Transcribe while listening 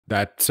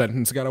that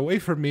sentence got away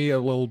from me a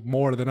little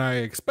more than I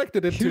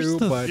expected it to,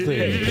 but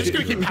you're just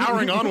gonna keep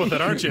powering on with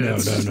it, aren't you? No.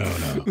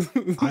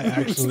 I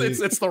actually,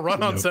 it's the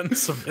run-on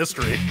sentence of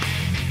history.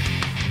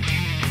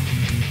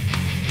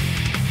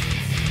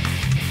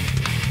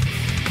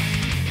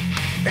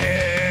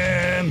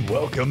 And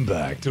welcome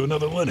back to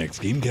another Linux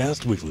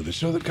Gamecast Weekly, the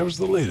show that covers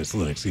the latest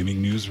Linux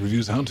gaming news,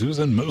 reviews, how-tos,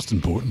 and most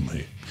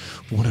importantly,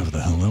 whatever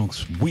the hell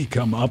else we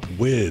come up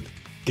with.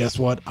 Guess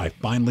what? I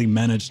finally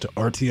managed to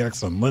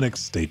RTX on Linux.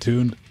 Stay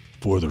tuned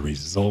for the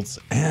results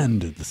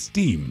and the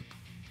Steam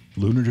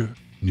Lunar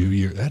New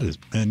Year. That is,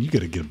 man, you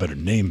gotta get a better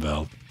name,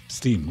 Val.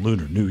 Steam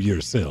Lunar New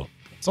Year sale.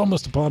 It's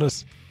almost upon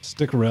us.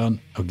 Stick around.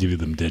 I'll give you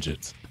them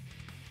digits.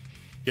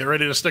 Get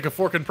ready to stick a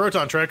fork in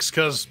Proton Tricks,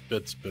 because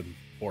it's been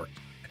forked.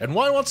 And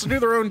Y wants to do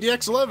their own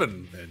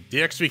DX11, and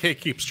DXVK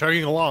keeps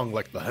chugging along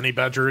like the honey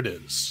badger it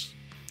is.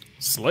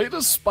 Slate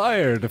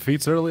Aspire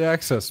defeats early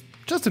access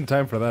just in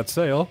time for that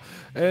sale,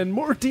 and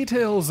more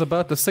details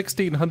about the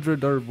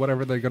 1600 or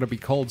whatever they're going to be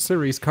called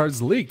series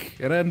cards leak,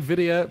 and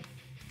NVIDIA,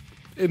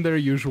 in their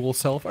usual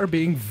self, are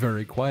being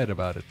very quiet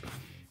about it.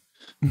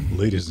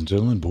 Ladies and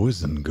gentlemen,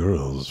 boys and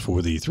girls,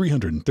 for the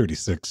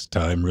 336th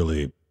time,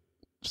 really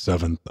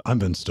 7th, I'm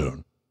Ben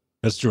Stone.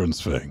 That's Jordan's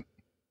Fang.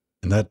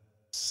 And that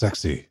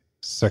sexy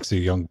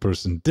young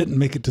person didn't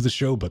make it to the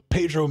show, but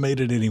Pedro made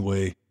it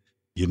anyway.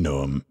 You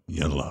know him,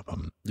 you love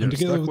him. You're and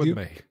together stuck with you,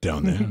 me.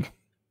 down there,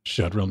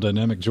 Shot Realm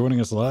Dynamic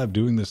joining us live,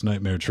 doing this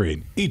nightmare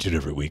train each and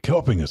every week,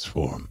 helping us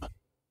form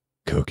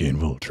Cocaine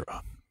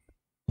Voltron.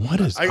 What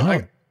is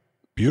up?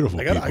 Beautiful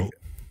people.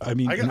 I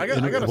mean,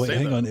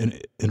 hang on.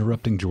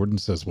 Interrupting Jordan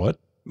says what?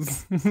 Who?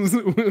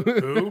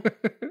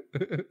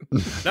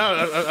 No,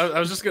 I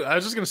was just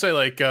gonna say,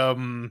 like,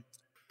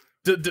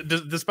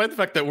 despite the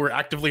fact that we're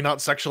actively not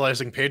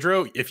sexualizing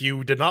Pedro, if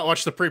you did not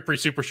watch the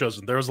pre-super shows,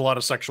 there was a lot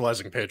of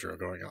sexualizing Pedro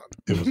going on.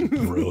 It was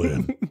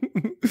brilliant.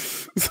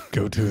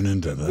 Go tune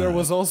into that. There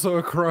was also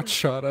a crotch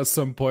shot at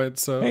some point,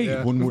 so hey,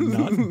 yeah. When we're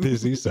not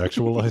busy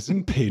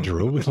sexualizing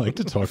Pedro, we like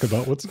to talk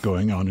about what's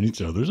going on in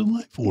each other's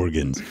life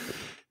organs.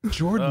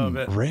 Jordan,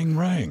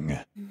 rang.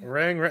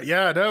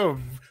 Yeah, no,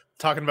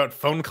 talking about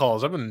phone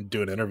calls. I've been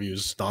doing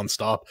interviews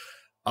nonstop.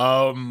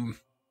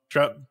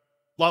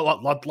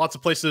 Lots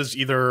of places,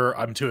 either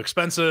I'm too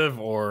expensive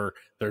or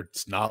they're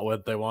not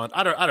what they want.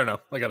 I don't know.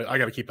 I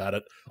gotta keep at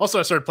it. Also,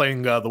 I started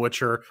playing The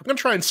Witcher. I'm gonna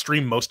try and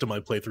stream most of my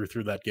playthrough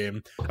through that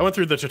game. I went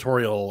through the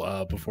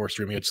tutorial before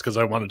streaming it just because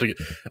I wanted to.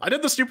 I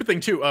did the stupid thing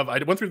too.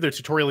 I went through the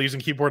tutorial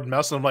using keyboard and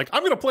mouse, and I'm like,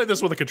 I'm gonna play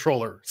this with a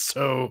controller.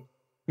 So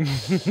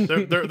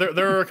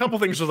there are a couple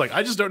things just like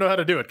I just don't know how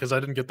to do it because I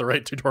didn't get the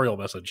right tutorial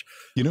message.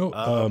 You know,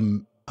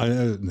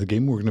 the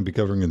game we're going to be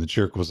covering in the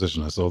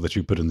Cheerquisition, I saw that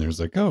you put in there. It's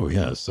like, oh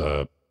yes,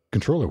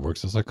 controller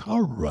works. I was like,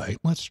 all right,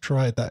 let's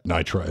try that. And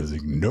I tried. I was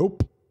like,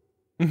 nope.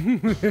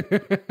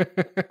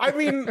 I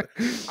mean,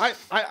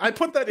 I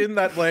put that in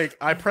that, like,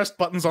 I pressed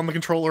buttons on the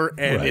controller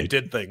and it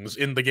did things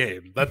in the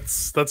game.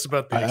 That's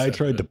about the I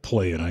tried to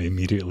play and I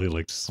immediately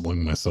like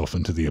swung myself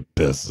into the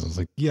abyss. I was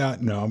like, yeah,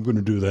 no, I'm going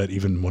to do that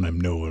even when I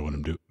know what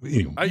I'm doing.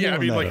 Anyway, yeah, I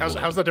mean, like, how's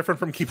that different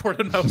from keyboard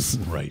and mouse?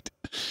 Right.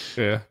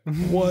 Yeah.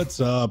 What's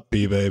up,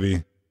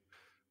 B-Baby?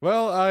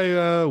 Well,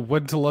 I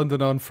went to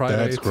London on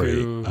Friday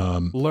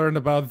to learn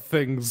about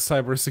things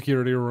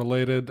cybersecurity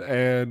related,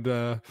 and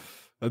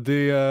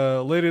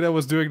the lady that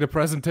was doing the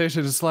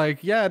presentation is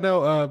like, yeah,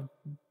 no,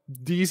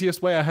 the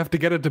easiest way I have to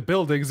get into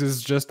buildings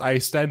is just I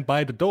stand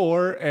by the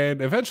door,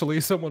 and eventually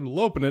someone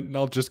will open it, and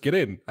I'll just get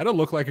in. I don't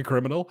look like a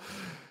criminal.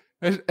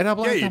 And I'm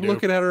like, yeah, I'm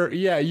looking at her.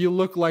 Yeah, you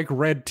look like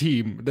Red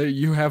Team.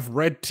 You have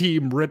Red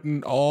Team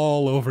written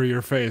all over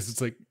your face. It's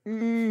like,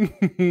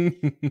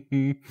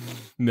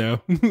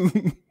 no.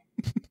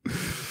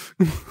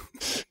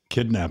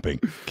 Kidnapping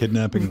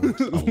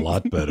works a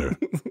lot better.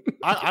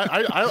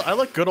 I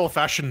like good old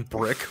fashioned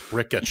brick.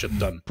 Brick gets shit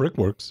done. Brick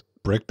works.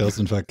 Brick does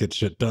in fact get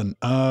shit done.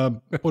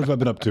 What have I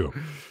been up to?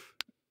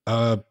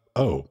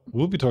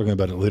 We'll be talking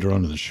about it later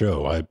on in the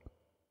show. What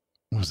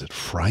was it,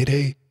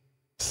 Friday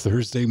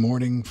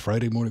morning,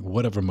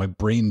 whatever. My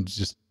brain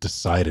just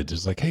decided,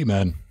 just like, hey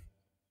man,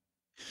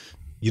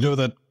 you know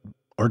that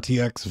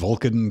RTX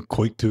Vulkan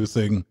Quake 2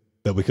 thing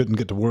that we couldn't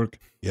get to work?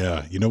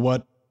 Yeah, you know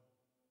what?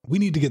 We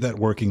need to get that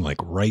working like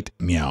right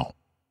meow.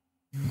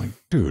 I'm like,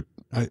 dude,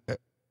 I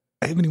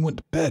haven't even went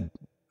to bed.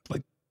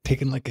 Like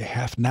taking like a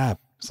half nap.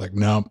 It's like,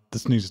 no,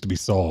 this needs to be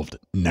solved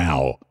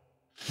now.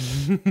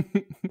 Do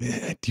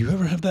you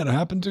ever have that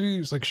happen to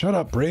you? It's like, shut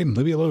up, brain,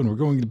 leave me alone. We're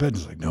going to bed.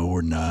 It's like, no,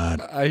 we're not.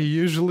 I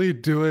usually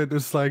do it.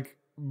 It's like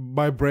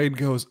my brain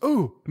goes,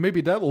 oh, maybe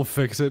that will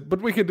fix it,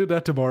 but we can do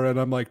that tomorrow. And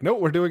I'm like, no,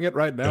 we're doing it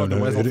right now.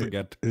 Otherwise I'll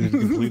forget. It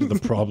completed the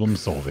problem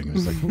solving.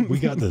 It's like, we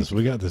got this.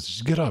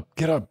 Just get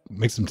up,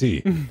 make some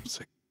tea. It's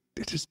like,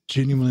 it just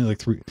genuinely like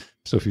 3.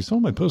 So if you saw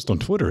my post on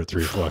Twitter at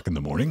 3 o'clock in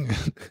the morning,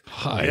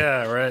 hi.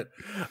 Yeah, right.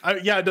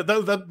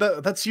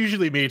 That's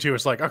usually me too.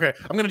 It's like, okay,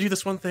 I'm going to do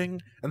this one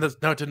thing. And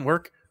no, it didn't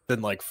work.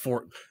 Then like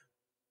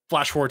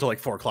flash forward to like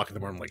 4 o'clock in the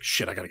morning. I'm like,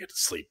 shit, I got to get to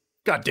sleep.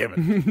 God damn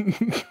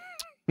it.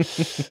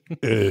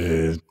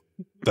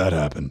 That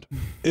happened.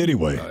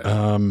 Anyway,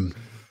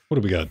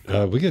 What do we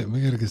got? We got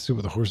to see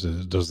what the horse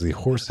is. Does the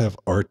horse have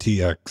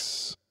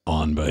RTX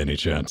on by any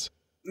chance?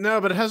 No,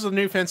 but it has a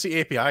new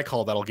fancy API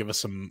call that'll give us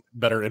some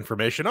better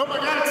information. Oh my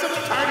god, it's such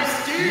a tiny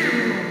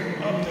Steam!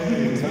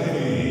 Update,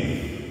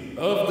 tiny.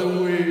 Of the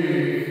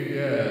week,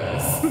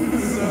 yes.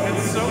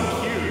 It's so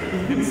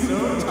cute. It's so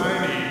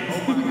tiny.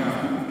 Oh my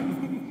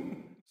god.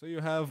 So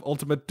you have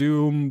Ultimate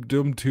Doom,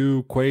 Doom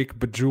 2, Quake,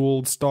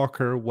 Bejeweled,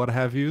 Stalker, what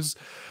have yous.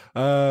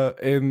 At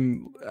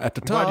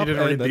the top, Glad you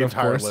didn't read the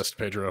entire list,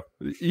 Pedro.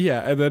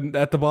 Yeah, and then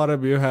at the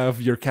bottom you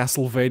have your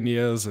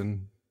Castlevanias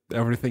and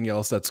everything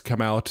else that's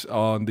come out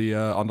on the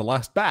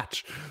last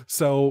batch.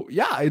 So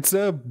yeah, it's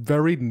a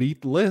very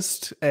neat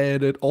list,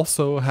 and it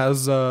also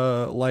has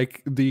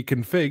like the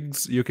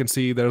configs. You can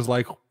see there's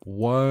like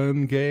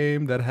one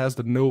game that has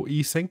the no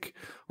e-sync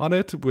on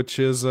it, which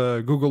is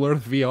Google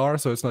Earth VR,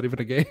 so it's not even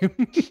a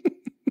game.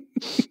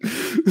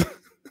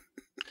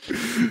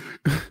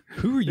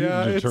 Who are you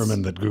to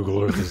determine that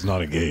Google Earth is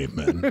not a game,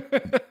 man?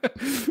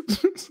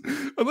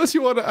 Unless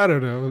you want to, I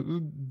don't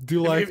know,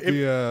 do like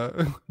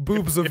the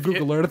boobs of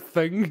Google Earth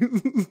thing.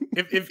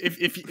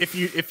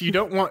 if you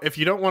don't want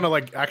to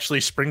like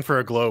actually spring for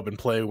a globe and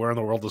play Where in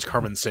the World is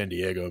Carmen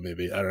Sandiego,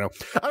 maybe, I don't know.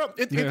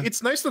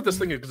 It's nice that this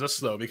thing exists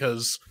though,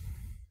 because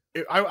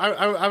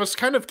I was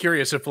kind of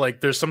curious if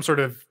like there's some sort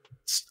of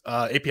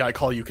API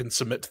call you can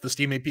submit to the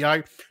Steam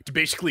API to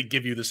basically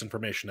give you this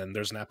information, and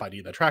there's an app ID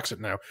that tracks it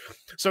now.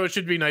 So it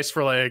should be nice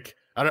for like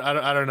I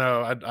don't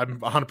know. I'm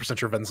 100%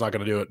 sure Ven's not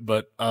going to do it,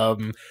 but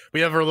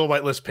we have our little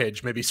whitelist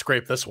page. Maybe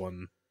scrape this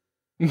one.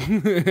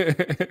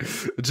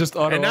 Just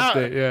auto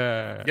update,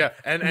 yeah.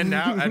 And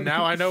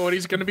now I know what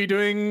he's going to be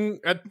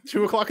doing at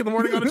 2:00 in the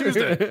morning on a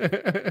Tuesday.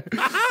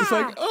 It's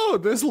like, oh,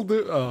 this will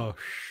do. Oh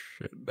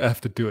shit, I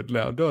have to do it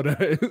now, don't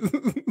I?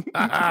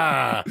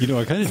 You know,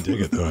 I kind of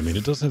dig it though. I mean,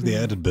 it does have the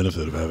added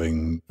benefit of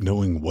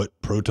knowing what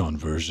Proton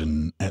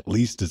version at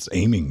least it's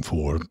aiming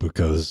for,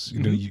 because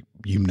you know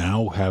you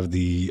now have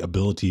the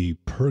ability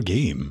per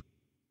game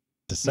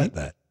to set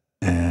that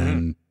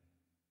and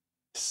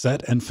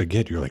set and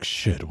forget. You're like,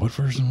 shit, what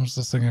version was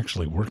this thing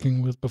actually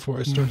working with before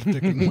I started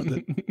sticking with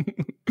it?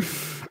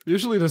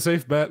 Usually the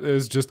safe bet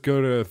is just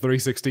go to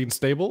 316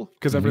 stable,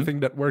 because everything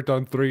that worked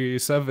on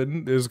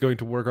 3.7 is going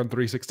to work on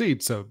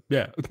 316. So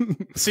yeah.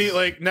 See,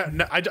 like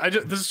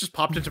this just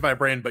popped into my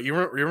brain, but you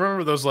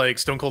remember those like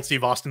Stone Cold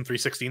Steve Austin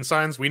 316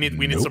 signs? We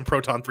need some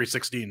Proton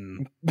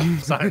 316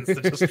 signs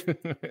to just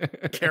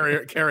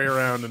carry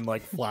around and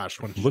like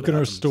flash when look in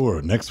our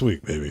store next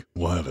week, baby.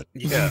 We'll have it.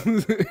 Yeah,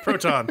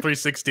 Proton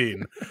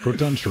 316.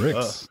 Proton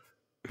tricks.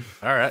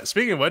 All right.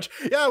 Speaking of which,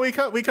 yeah, we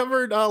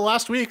covered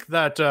last week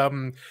that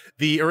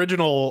the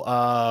original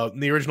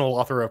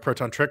author of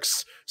Proton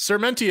Tricks, Sir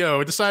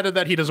Mentio, decided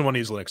that he doesn't want to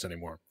use Linux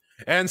anymore,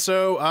 and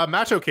so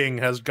Macho King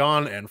has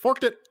gone and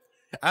forked it,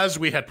 as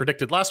we had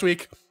predicted last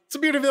week. It's the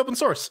beauty of the open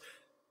source.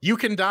 You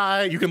can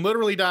die, you can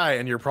literally die,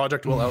 and your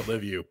project will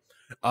outlive you.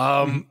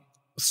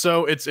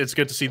 So it's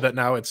good to see that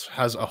now it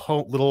has a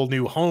little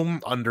new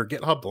home under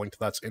GitHub. The link to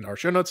that's in our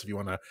show notes if you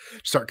want to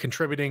start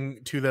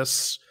contributing to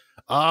this.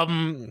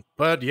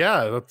 But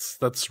yeah,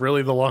 that's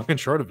really the long and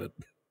short of it.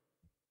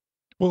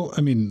 Well,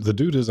 I mean, the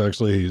dude is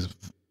he's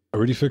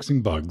already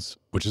fixing bugs,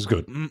 which is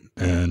good.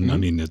 And I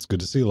mean, it's good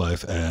to see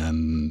life.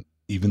 And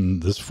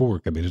even this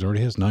fork, I mean, it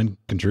already has 9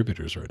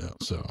 contributors right now.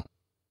 So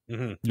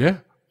yeah,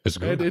 it's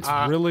good. And it's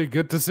really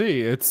good to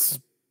see. It's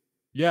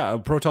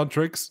Proton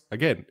Tricks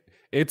again.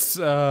 Its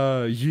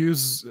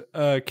use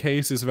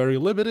case is very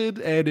limited,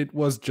 and it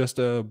was just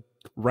a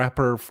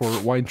wrapper for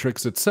Wine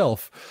Tricks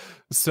itself.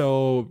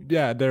 So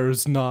yeah,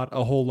 there's not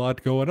a whole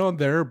lot going on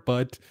there,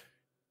 but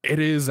it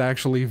is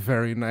actually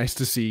very nice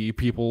to see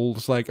people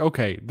just like,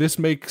 okay, this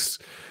makes,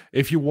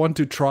 if you want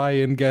to try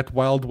and get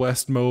Wild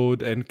West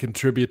mode and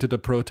contribute to the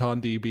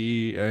Proton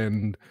DB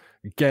and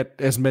get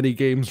as many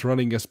games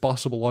running as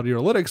possible on your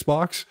Linux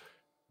box,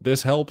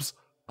 this helps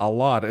a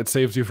lot. It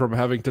saves you from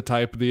having to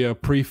type the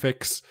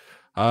prefix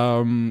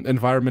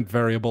environment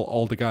variable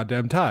all the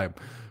goddamn time.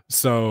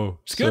 So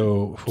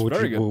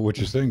what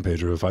you're saying,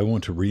 Pedro, if I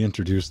want to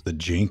reintroduce the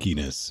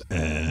jankiness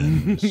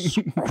and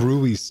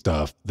screwy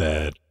stuff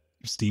that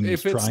Steam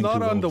is trying to avoid, if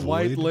it's not on the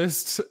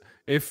whitelist,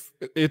 if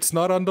it's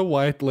not on the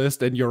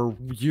whitelist and you're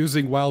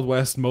using Wild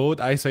West mode,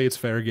 I say it's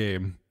fair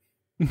game.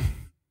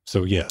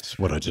 So yes,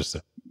 what I just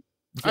said.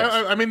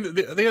 Yes. I mean,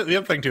 the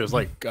other thing too is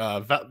like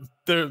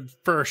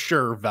for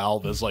sure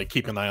Valve is like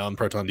keeping an eye on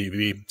Proton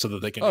DB so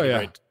that they can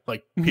write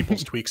like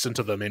people's tweaks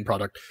into the main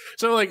product.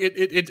 So like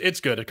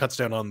it's good. It cuts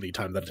down on the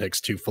time that it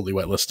takes to fully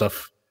whitelist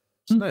stuff.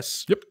 It's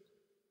nice. Yep,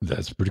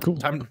 that's pretty cool.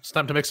 It's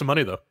time to make some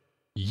money though.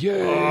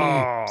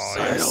 Yay!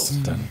 Sale. Yes.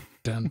 Dun,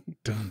 dun,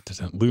 dun, dun,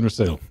 dun. Lunar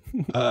sale.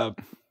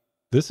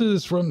 This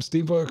is from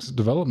Steambox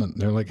Development.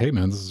 They're like, hey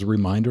man, this is a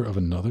reminder of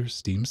another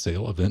Steam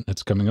sale event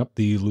that's coming up,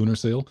 the Lunar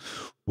Sale,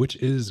 which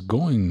is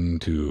going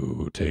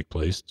to take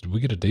place. Did we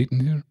get a date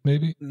in here,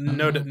 maybe?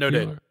 No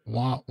date.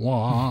 Wah,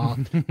 wah.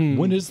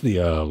 When is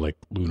the like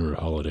lunar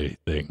holiday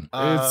thing?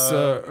 It's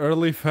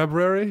early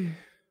February.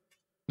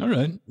 All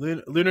right.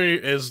 Lunar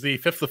is the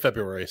 5th of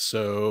February,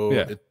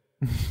 so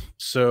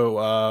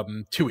So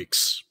 2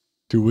 weeks.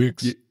 2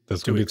 weeks.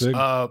 That's gonna be big.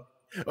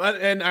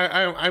 And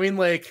I mean,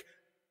 like,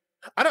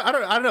 I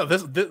don't know.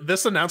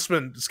 This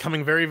announcement is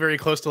coming very, very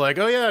close to like,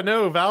 oh yeah,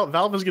 no,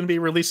 Valve is going to be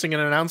releasing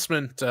an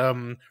announcement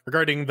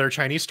regarding their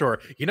Chinese store.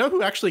 You know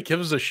who actually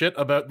gives a shit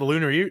about the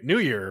Lunar New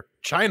Year?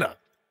 China.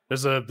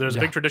 There's a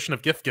big tradition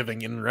of gift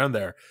giving in and around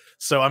there.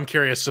 So I'm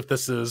curious if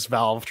this is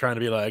Valve trying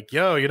to be like,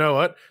 yo, you know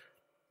what?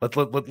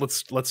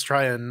 Let's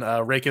try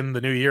and rake in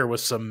the new year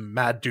with some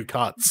mad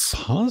ducats.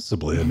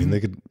 Possibly. I mean, they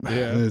could.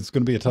 Yeah. It's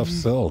going to be a tough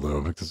sell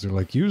though, because they're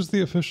like, use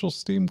the official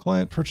Steam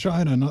client for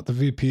China, not the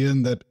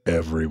VPN that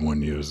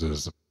everyone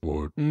uses.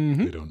 Or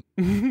they don't.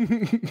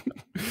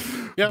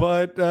 Yeah.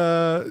 But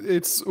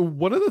it's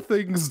one of the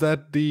things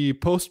that the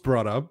post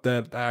brought up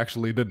that I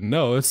actually didn't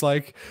know. It's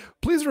like,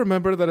 please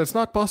remember that it's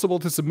not possible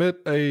to submit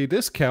a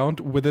discount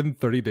within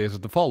 30 days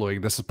of the following.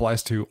 This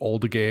applies to all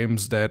the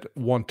games that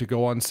want to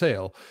go on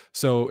sale.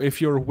 So if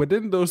you're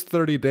within those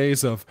 30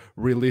 days of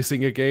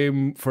releasing a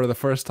game for the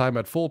first time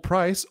at full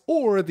price,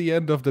 or the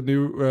end of the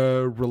new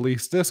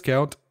release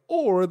discount,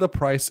 or the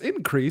price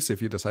increase,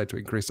 if you decide to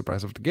increase the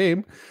price of the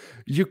game,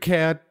 you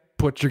can't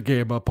put your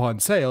game up on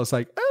sale. It's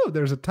like, oh,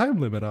 there's a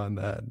time limit on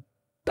that.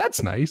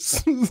 That's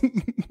nice.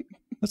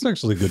 That's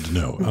actually good to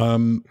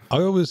know. I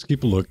always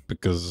keep a look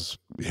because,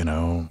 you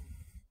know,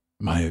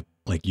 my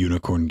like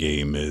unicorn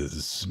game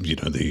is, you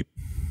know, the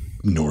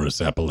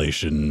Norris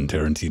Appalachian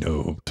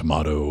Tarantino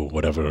tomato,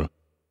 whatever,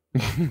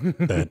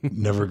 that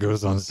never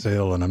goes on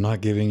sale. And I'm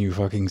not giving you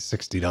fucking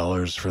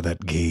 $60 for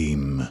that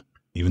game,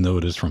 even though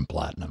it is from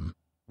Platinum.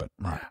 But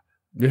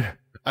yeah.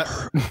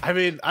 I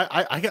mean,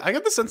 I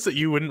get the sense that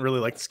you wouldn't really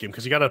like this game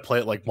because you got to play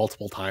it like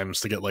multiple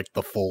times to get like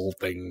the full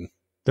thing.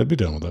 I'd be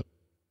done with it.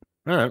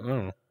 All right, I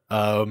don't know.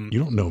 You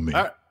don't know me.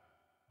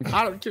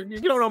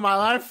 You don't know my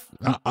life.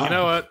 You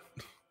know what?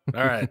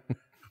 All right.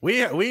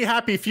 We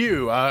happy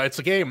few. It's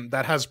a game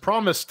that has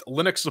promised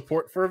Linux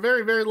support for a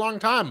very, very long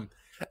time.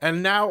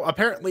 And now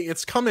apparently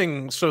it's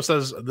coming, so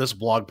says this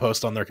blog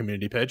post on their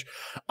community page.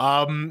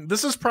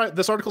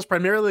 This article is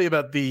primarily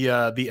about the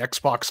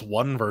Xbox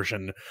One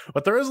version,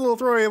 but there is a little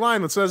throwaway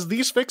line that says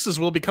these fixes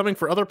will be coming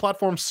for other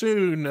platforms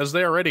soon as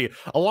they are ready,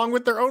 along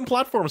with their own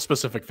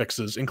platform-specific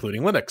fixes,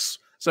 including Linux.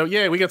 So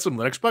yeah, we get some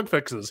Linux bug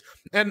fixes.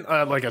 And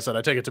like I said,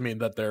 I take it to mean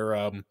that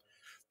their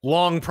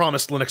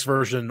long-promised Linux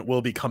version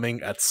will be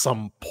coming at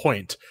some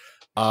point.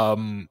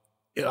 I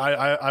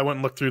went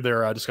and looked through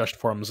their discussion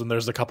forums, and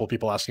there's a couple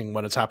people asking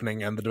when it's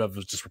happening, and the dev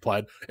has just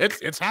replied,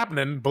 "It's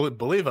happening,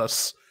 believe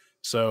us."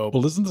 So,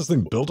 well, isn't this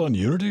thing built on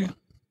Unity?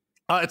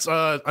 It's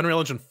Unreal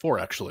Engine 4,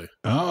 actually.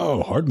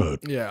 Oh, hard mode.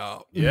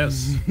 Yeah.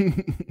 Yes.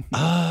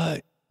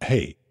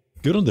 Hey,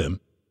 good on them.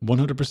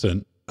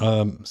 100%.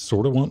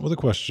 Sort of want with a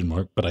question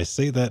mark, but I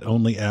say that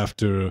only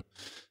after.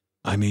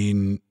 I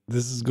mean,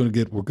 we're going to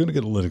get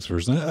a Linux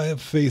version. I have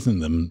faith in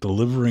them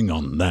delivering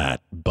on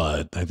that,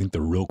 but I think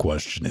the real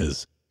question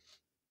is,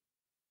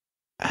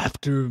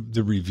 after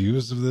the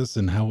reviews of this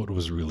and how it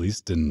was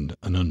released in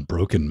an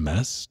unbroken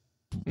mess,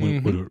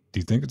 do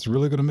you think it's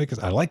really going to make us?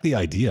 I like the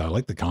idea. I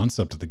like the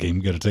concept of the game.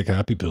 You got to take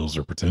happy pills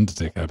or pretend to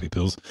take happy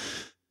pills,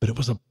 but it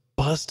was a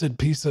busted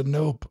piece of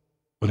nope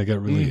when it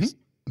got released.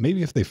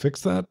 Maybe if they fix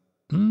that.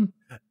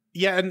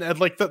 Yeah, and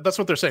like that's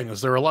what they're saying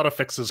is there are a lot of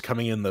fixes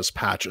coming in this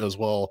patch as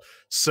well.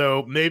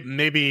 So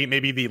maybe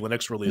the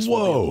Linux release will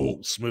be a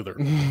little smoother.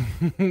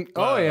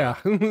 Oh yeah,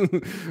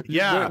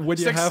 yeah. When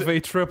you have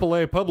a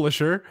AAA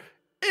publisher,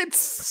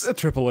 it's a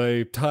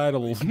AAA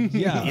title.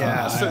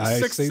 Yeah.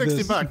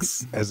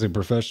 $60 as a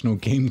professional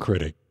game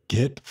critic.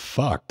 Get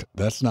fucked.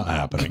 That's not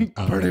happening.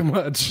 Pretty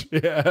much.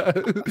 Yeah.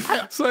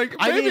 It's like,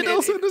 maybe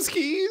they'll send us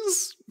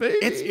keys.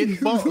 Maybe.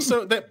 Well,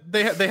 so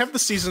they have the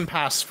season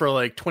pass for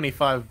like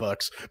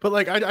 $25, but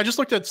like I just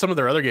looked at some of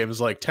their other games,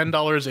 like $10,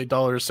 $8,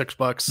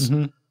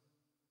 $6.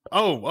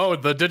 Oh,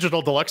 the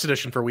digital deluxe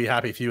edition for We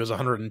Happy Few is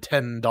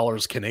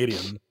 $110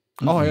 Canadian.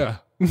 Oh yeah.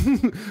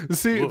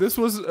 See, this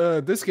was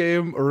this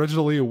game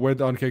originally went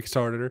on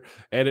Kickstarter,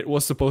 and it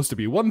was supposed to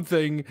be one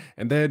thing,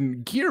 and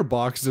then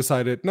Gearbox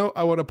decided, no,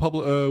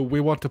 we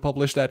want to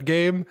publish that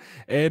game,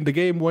 and the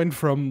game went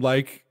from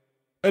like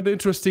an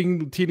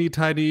interesting teeny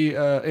tiny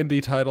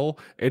indie title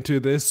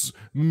into this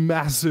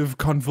massive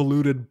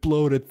convoluted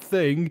bloated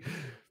thing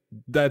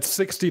that's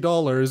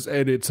 $60,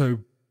 and it's a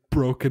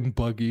broken,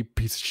 buggy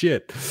piece of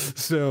shit.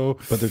 So,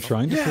 but they're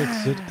trying to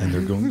fix it, and they're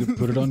going to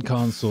put it on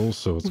console,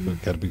 so it's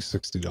got to be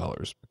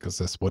 $60 because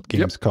that's what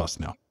games cost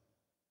now.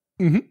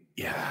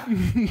 Yeah.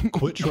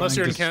 Quit trying unless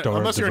you're in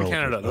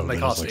Canada, then they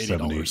cost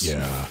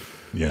 $80.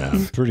 Yeah,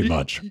 pretty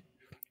much.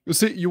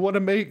 See, you want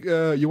to make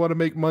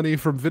money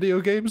from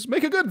video games?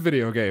 Make a good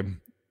video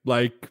game,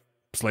 like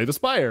Slay the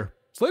Spire.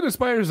 Slay the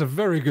Spire is a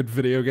very good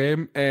video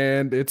game,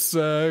 and it's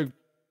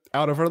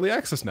out of early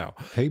access now.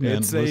 Hey man,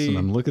 listen,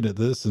 I'm looking at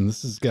this, and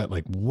this has got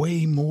like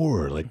way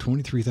more, like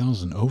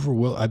 23,000 over.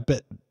 Well, I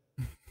bet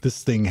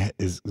this thing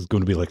is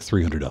going to be like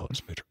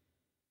 $300, Pedro.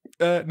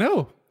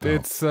 No,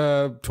 it's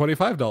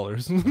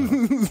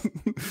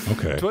 $25.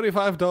 Okay,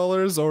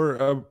 $25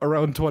 or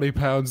around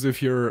 £20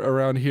 if you're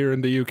around here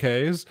in the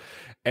UK's,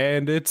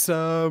 and it's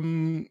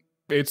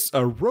it's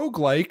a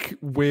roguelike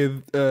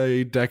with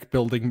a deck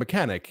building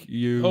mechanic.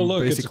 You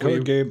look, it's a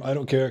card game. I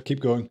don't care.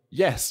 Keep going.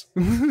 Yes.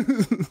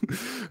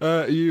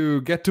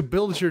 You get to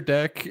build your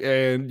deck,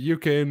 and you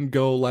can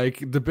go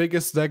like the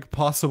biggest deck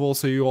possible,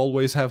 so you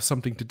always have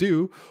something to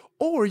do.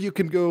 Or you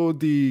can go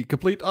the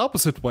complete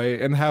opposite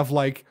way and have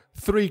like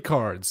 3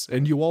 cards,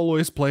 and you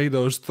always play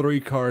those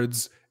 3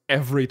 cards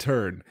every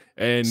turn.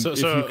 And so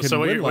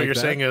what you're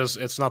saying is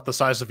it's not the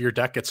size of your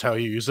deck, it's how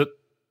you use it?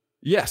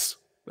 Yes,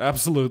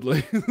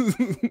 absolutely.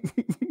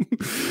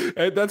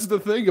 And that's the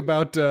thing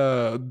about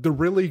the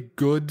really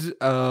good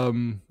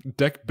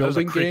deck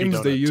building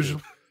games. They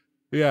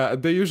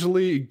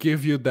usually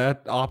give you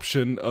that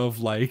option of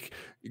like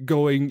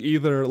going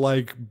either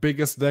like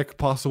biggest deck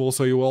possible,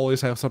 so you always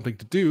have something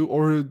to do,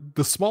 or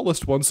the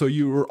smallest one, so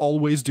you're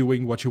always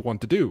doing what you want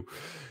to do.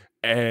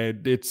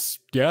 And it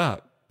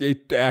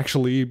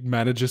actually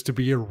manages to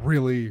be a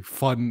really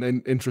fun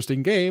and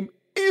interesting game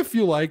if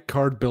you like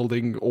card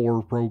building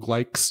or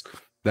roguelikes,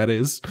 that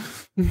is.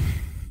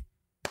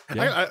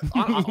 Yeah.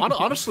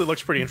 Honestly,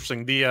 looks pretty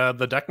interesting.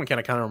 The deck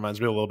mechanic kind of reminds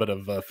me a little bit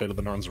of Fate of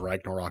the Norns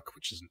Ragnarok,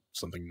 which is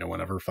something no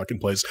one ever fucking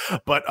plays.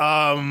 But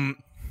I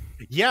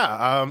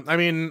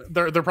mean,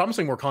 they're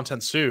promising more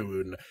content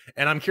soon,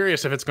 and I'm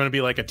curious if it's going to be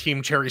like a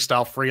Team Cherry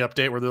style free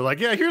update where they're like,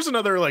 yeah, here's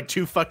another like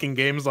 2 fucking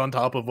games on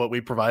top of what we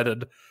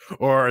provided,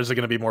 or is it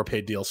going to be more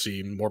paid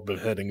DLC, more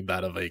befitting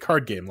that of a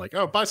card game, like,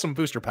 oh, buy some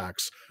booster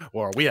packs,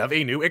 or we have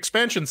a new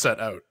expansion set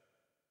out.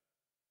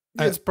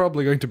 It's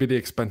probably going to be the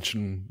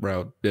expansion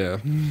route, yeah.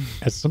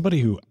 As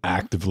somebody who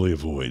actively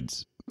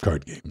avoids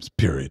card games,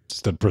 period,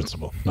 just a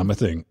principle, not my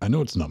thing. I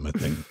know it's not my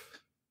thing.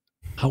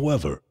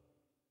 However,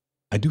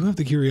 I do have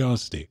the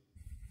curiosity.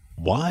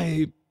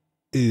 Why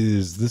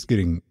is this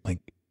getting, like,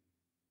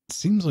 it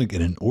seems like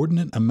an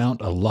inordinate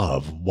amount of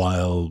love,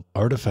 while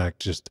Artifact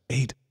just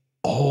ate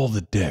all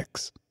the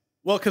decks?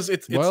 Well, because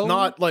it's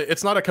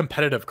not a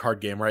competitive card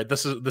game, right?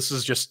 This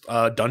is just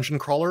a dungeon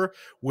crawler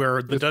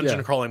where the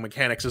dungeon crawling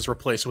mechanics is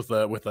replaced with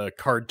a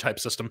card type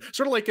system,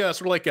 sort of like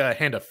a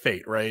Hand of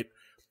Fate, right?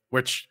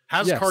 Which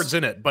has cards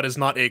in it, but is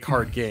not a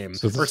card game.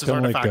 So versus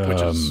Artifact, like,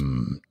 which is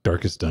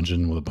Darkest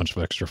Dungeon with a bunch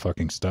of extra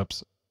fucking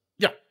steps.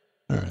 Yeah,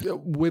 all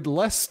right. With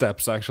less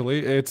steps,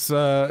 actually. It's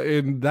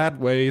in that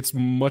way, it's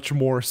much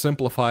more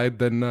simplified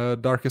than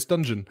Darkest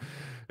Dungeon.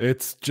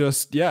 It's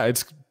just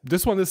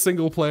this one is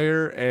single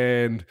player,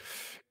 and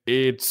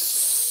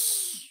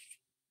it's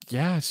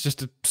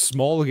just a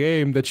small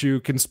game that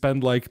you can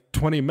spend like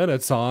 20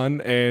 minutes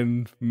on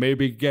and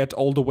maybe get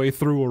all the way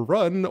through a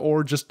run,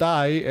 or just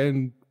die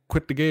and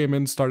quit the game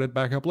and start it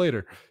back up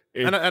later.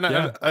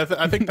 I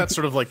think that's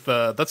sort of like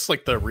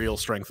the real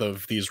strength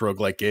of these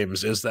roguelike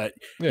games is that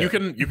you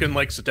can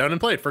like sit down and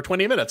play it for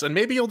 20 minutes, and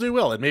maybe you'll do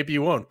well and maybe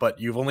you won't,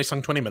 but you've only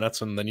sung 20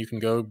 minutes, and then you can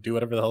go do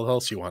whatever the hell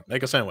else you want.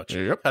 Make a sandwich,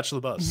 catch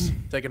the bus,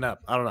 take a nap,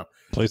 I don't know,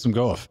 play some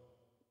golf,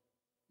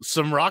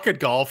 some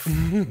rocket golf.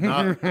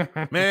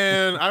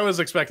 Man, I was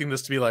expecting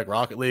this to be like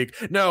Rocket League.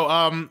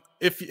 No,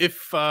 if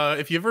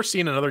you've ever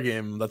seen another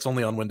game that's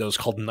only on Windows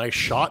called Nice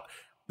Shot,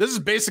 this is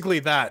basically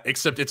that,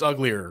 except it's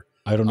uglier.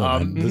 I don't know,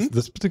 man.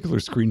 This particular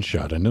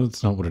screenshot, I know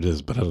it's not what it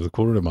is, but out of the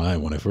corner of my eye,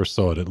 when I first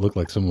saw it, it looked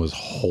like someone was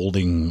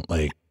holding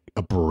like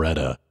a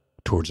Beretta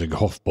towards a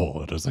golf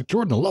ball. And I was like,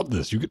 Jordan, I love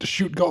this. You get to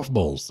shoot golf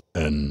balls.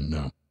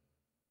 And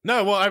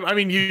no. Well, I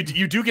mean, you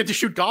do get to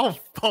shoot golf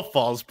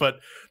balls, but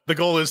the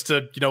goal is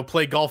to,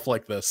 play golf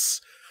like this.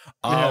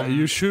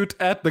 You shoot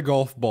at the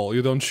golf ball.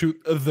 You don't shoot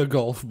the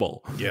golf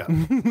ball. Yeah,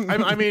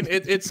 I mean,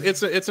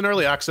 it's an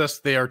early access.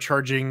 They are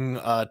charging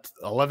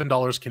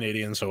 $11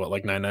 Canadian, so what,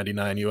 like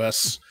 $9.99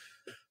 US,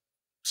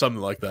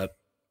 something like that.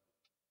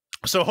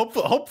 So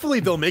hopefully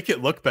they'll make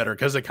it look better,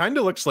 because it kind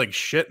of looks like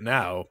shit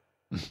now.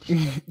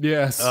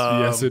 Yes,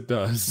 yes, it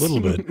does a little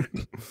bit.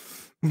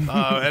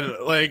 And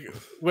like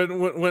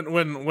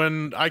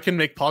when I can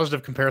make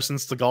positive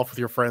comparisons to golf with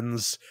your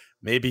friends,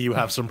 maybe you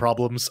have some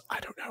problems. I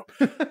don't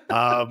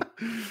know.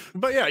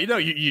 But yeah,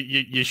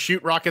 you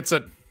shoot rockets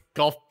at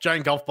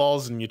giant golf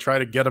balls, and you try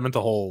to get them into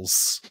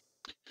holes.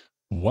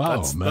 Wow,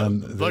 that's man.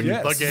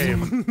 The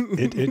game.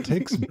 It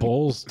takes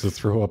balls to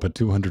throw up a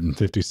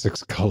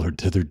 256 color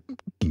tethered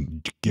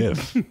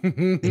GIF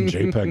in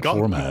JPEG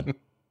format.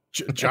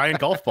 Giant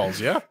golf balls,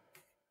 yeah.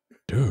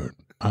 Dude.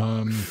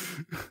 Do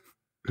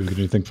we get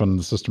anything fun in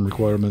the system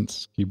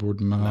requirements?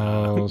 Keyboard,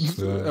 mouse.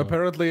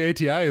 Apparently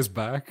ATI is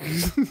back.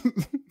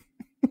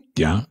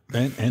 Yeah,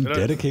 and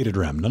dedicated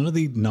RAM. None of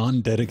the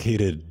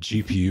non-dedicated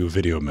GPU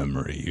video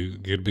memory.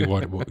 You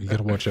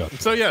gotta watch out.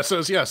 So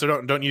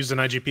don't use an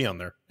IGP on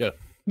there. Yeah.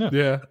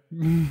 Yeah.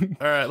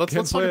 All right, let's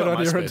play it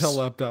on your Intel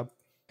laptop.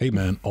 Hey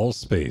man, all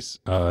space.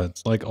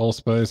 It's like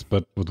Allspice,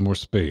 but with more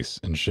space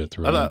and shit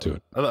thrown into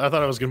it. I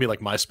thought it was gonna be like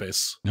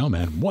MySpace. No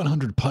man,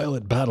 100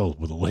 pilot battle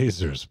with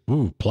lasers.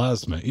 Ooh,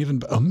 plasma.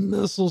 Even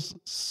missiles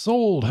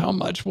sold. How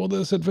much will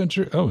this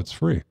adventure? Oh, it's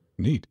free.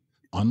 Neat.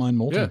 Online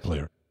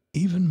multiplayer. Yeah.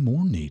 Even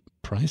more neat.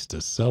 Price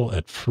to sell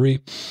at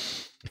free.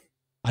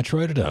 I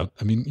tried it out.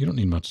 I mean, you don't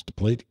need much to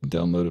play it. You can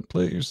download it,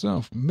 play it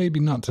yourself. Maybe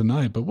not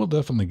tonight, but we'll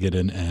definitely get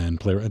in and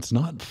play it. It's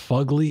not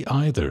fugly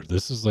either.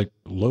 This is like,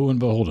 lo and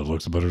behold, it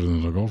looks better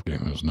than the golf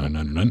game. It was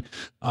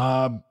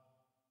 $9.99.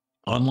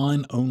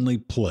 Online only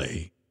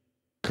play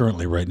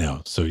currently right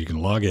now. So you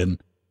can log in.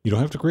 You don't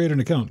have to create an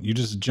account. You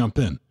just jump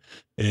in.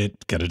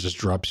 It kind of just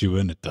drops you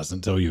in. It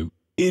doesn't tell you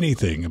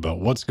anything about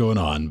what's going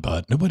on,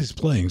 but nobody's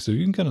playing. So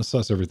you can kind of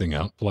suss everything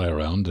out, fly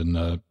around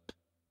and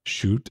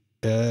shoot.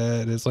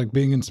 It's like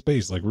being in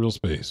space, like real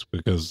space,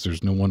 because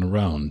there's no one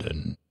around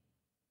and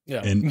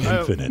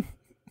infinite.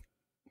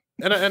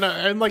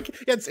 And like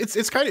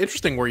it's kind of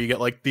interesting where you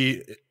get like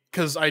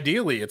because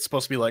ideally it's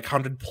supposed to be like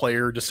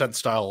 100-player descent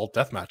style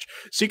deathmatch,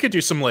 so you could do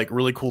some like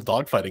really cool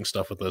dogfighting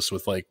stuff with this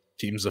with like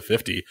teams of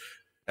 50.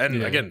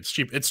 And again, it's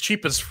cheap. It's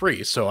cheap as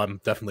free, so I'm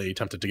definitely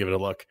tempted to give it a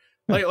look.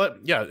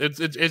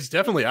 It's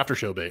definitely after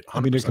show bait. 100%. I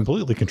mean, it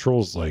completely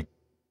controls like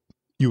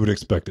you would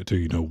expect it to.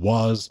 You know,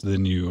 WAS,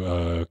 then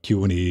you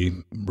Q and E,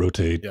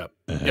 rotate,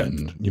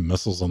 and you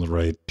missiles on the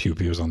right,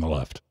 pew-pews on the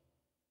left.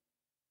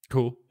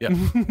 Cool.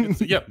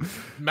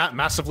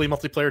 Massively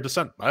multiplayer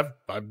descent. I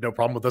have no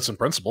problem with this in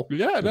principle.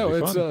 Yeah, no,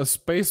 it's a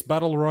space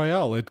battle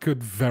royale. It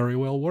could very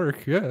well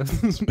work. Yeah,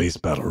 space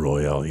battle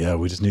royale. Yeah,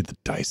 we just need the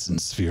Dyson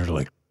sphere to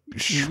like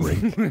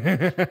shrink.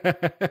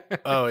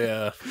 Oh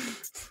yeah,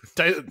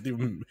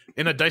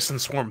 in a Dyson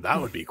swarm,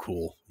 that would be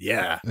cool.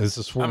 Yeah, it's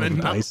a swarm of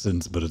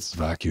Dysons, but it's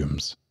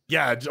vacuums.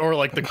 Yeah, or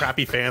like the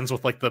crappy fans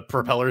with like the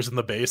propellers in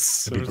the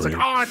base. It's like,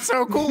 oh, it's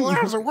so cool.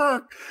 How does it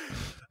work?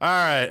 All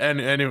right, and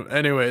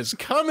anyways,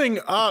 coming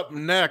up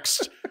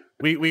next,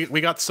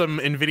 we got some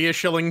NVIDIA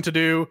shilling to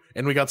do,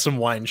 and we got some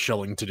wine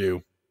shilling to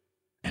do.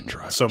 And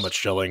drugs. So much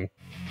shilling.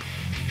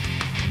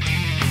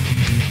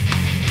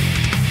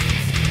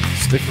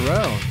 Stick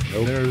around.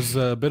 Nope. There's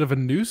a bit of a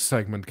news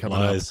segment coming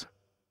up.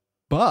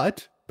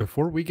 But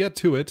before we get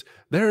to it,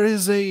 there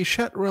is a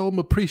Chat Realm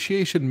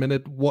Appreciation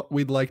Minute, what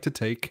we'd like to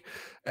take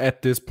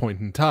at this point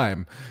in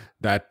time.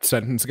 That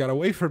sentence got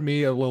away from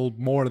me a little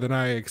more than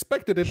I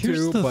expected it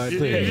to, but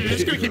you're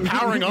just going to keep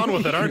powering on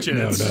with it, aren't you?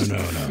 No.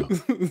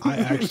 I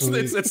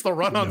actually, it's the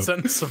run-on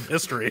sentence of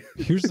history.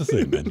 Here's the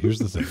thing, man. Here's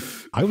the thing.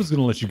 I was going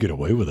to let you get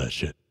away with that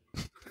shit.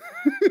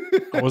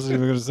 I wasn't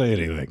even going to say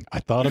anything. I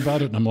thought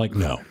about it, and I'm like,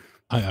 no.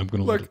 I'm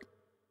going to let it.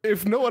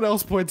 If no one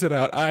else points it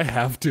out, I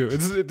have to.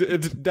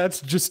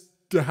 That's just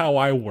how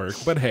I work.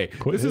 But hey,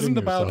 this isn't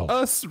about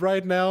us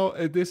right now.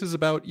 This is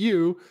about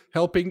you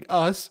helping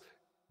us,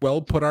 well,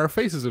 put our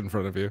faces in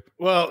front of you.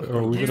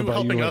 Well, you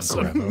helping us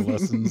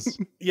lessons.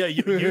 Yeah,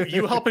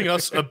 you helping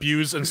us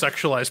abuse and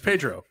sexualize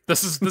Pedro.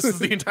 This is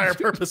the entire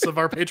purpose of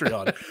our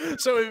Patreon.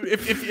 So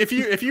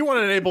if you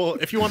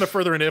want to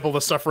further enable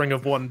the suffering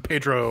of one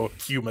Pedro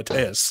Q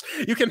Mateus,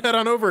 you can head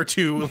on over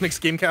to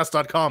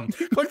LinuxGameCast.com.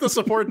 Click the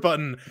support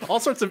button. All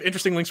sorts of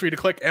interesting links for you to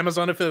click.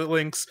 Amazon affiliate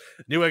links,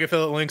 Newegg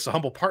affiliate links, a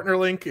humble partner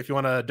link if you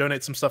want to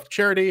donate some stuff to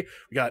charity.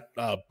 We got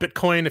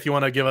Bitcoin if you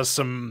want to give us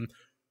some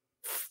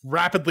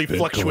rapidly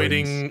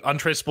fluctuating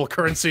untraceable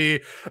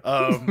currency,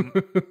 and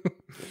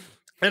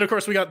of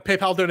course we got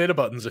PayPal donate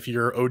buttons if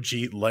you're OG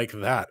like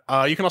that.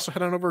 You can also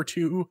head on over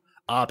to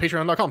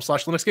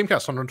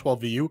patreon.com/LinuxGameCast.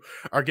 112VU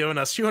are giving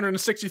us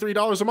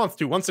 $263 a month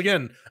to once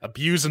again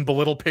abuse and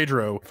belittle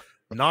Pedro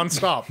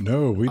nonstop.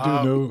 No, we do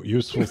no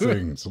useful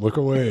things. Look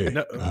away.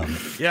 No,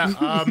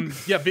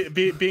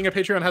 being a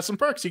Patreon has some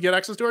perks. You get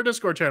access to our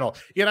Discord channel.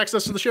 You get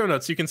access to the show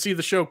notes. You can see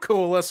the show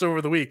coalesce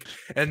over the week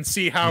and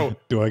see how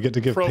do I get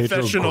to give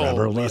professional Pedro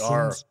grammar we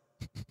lessons?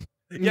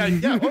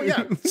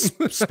 Yeah.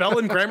 Spell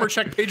and grammar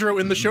check Pedro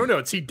in the show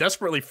notes. He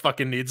desperately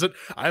fucking needs it.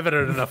 I've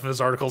edited enough of his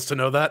articles to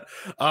know that.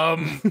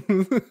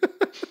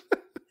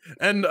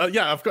 And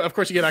of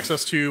course, you get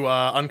access to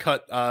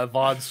uncut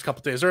VODs a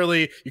couple days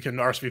early. You can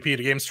RSVP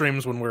to game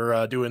streams when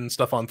we're doing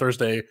stuff on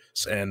Thursdays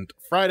and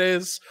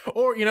Fridays.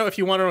 Or, if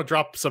you want to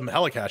drop some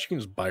helicash, you can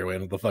just buy your way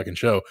into the fucking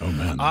show. Oh,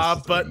 man.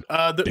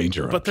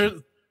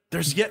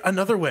 There's yet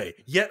another way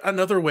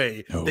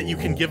that you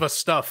can give us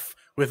stuff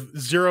with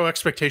zero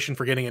expectation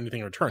for getting anything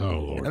in return. Oh,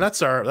 Lord. And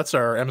that's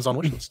our Amazon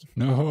wishlist.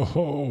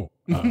 No.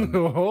 Hey,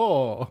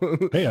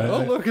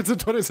 look, it's a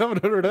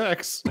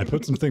 2700X. I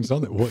put some things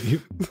on there. Well,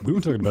 we were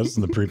talking about this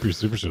in the pre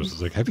super shows.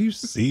 It's like, have you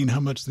seen how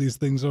much these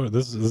things are?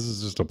 This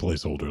is just a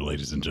placeholder,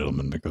 ladies and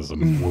gentlemen, because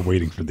we're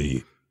waiting for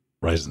the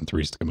Ryzen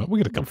 3s to come out. We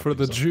got a couple for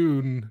the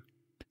June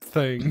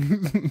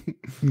thing.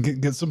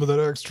 get some of that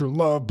extra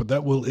love, but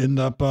that will end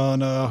up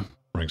on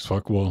Frank's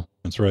Fuckwall.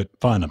 That's right.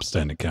 Fine,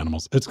 upstanding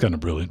Canimals. It's kind of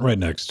brilliant. Right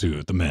next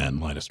to the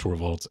man, Linus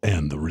Torvalds,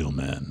 and the real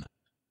man,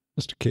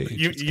 Mr. Cage.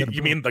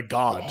 You mean the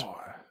god?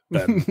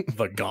 Ben,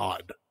 the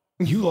god.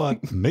 You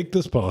lot make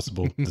this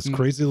possible. This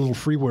crazy little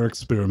freeware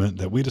experiment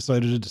that we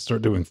decided to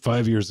start doing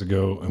 5 years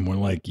ago, and we're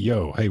like,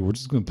 yo, hey, we're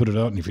just going to put it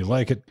out, and if you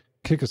like it,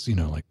 kick us,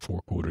 like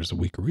 $4 a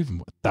week or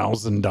even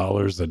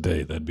 $1,000 a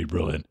day. That'd be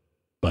brilliant.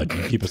 But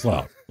you keep us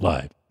live,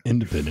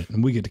 independent,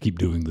 and we get to keep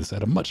doing this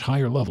at a much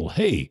higher level.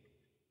 Hey,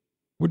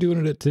 we're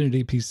doing it at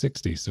 1080p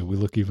 60, so we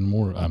look even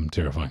more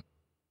terrifying.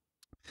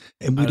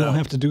 And we don't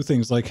have to do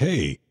things like,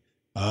 hey,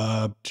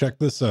 Check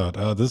this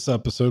out. This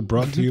episode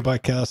brought to you by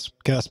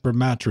Casper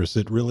Mattress.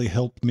 It really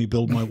helped me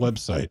build my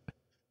website.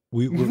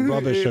 We're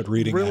rubbish at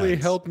reading really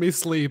ads. helped me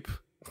sleep.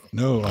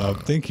 No,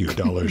 thank you,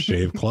 Dollar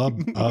Shave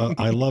Club.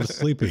 I love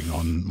sleeping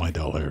on my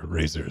dollar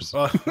razors.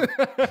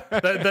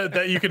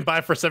 That you can buy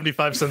for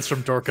 75 cents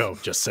from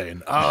Dorco. Just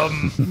saying.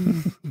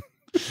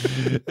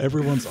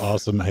 Everyone's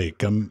awesome. Hey,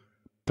 come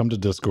to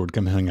Discord.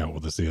 Come hang out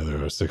with us the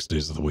other 6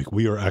 days of the week.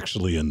 We are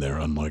actually in there,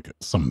 unlike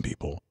some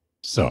people.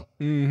 So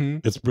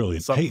it's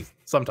brilliant. Hey,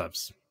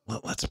 sometimes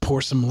let's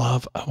pour some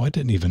love. Oh, I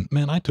didn't even.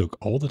 Man, I took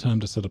all the time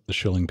to set up the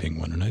shilling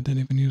penguin, and I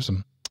didn't even use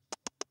them.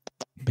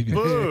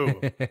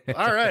 Boo.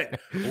 All right.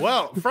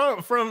 Well,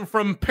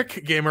 from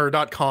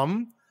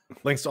pickgamer.com,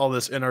 links to all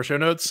this in our show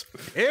notes.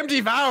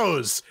 AMD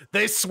vows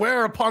they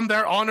swear upon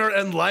their honor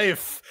and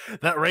life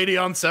that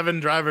Radeon 7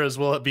 drivers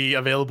will be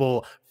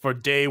available for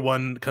day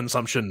one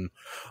consumption.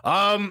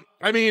 I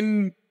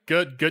mean,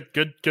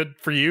 good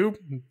for you.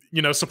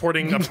 You know,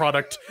 supporting a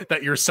product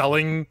that you're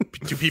selling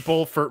to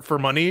people for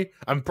money.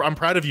 I'm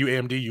proud of you,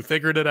 AMD. You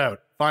figured it out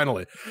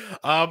finally.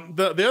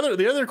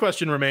 The other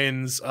question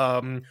remains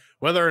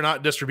whether or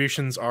not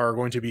distributions are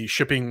going to be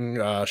shipping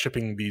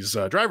these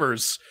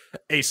drivers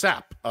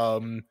ASAP.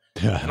 And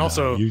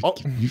also, you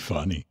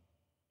funny.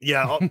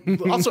 Yeah.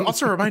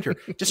 Also a reminder,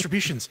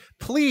 distributions,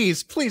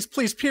 please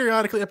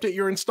periodically update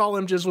your install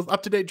images with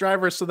up-to-date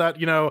drivers so that,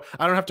 you know,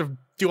 I don't have to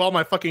do all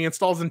my fucking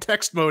installs in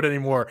text mode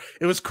anymore.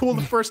 It was cool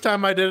the first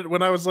time I did it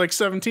when I was like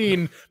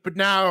 17, but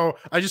now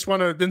I just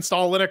want to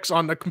install Linux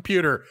on a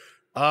computer.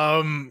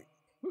 I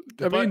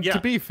mean, to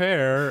be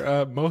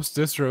fair, most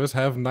distros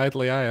have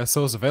nightly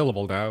ISOs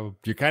available now.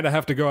 You kind of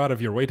have to go out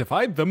of your way to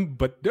find them,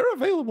 but they're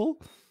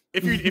available.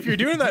 If you're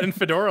doing that in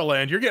Fedora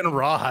land, you're getting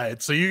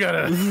rawhide. So you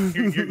gotta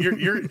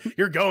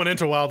you're going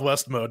into Wild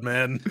West mode,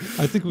 man.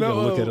 I think we gotta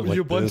look at it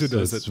like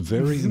this. It's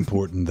very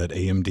important that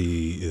AMD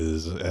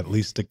is at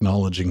least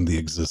acknowledging the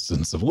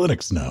existence of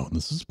Linux now.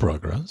 This is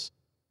progress.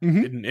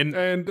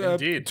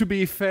 Indeed. To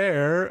be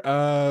fair,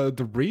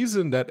 the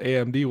reason that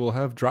AMD will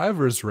have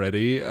drivers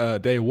ready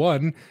day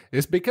one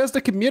is because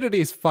the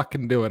community is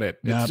fucking doing it.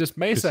 It's just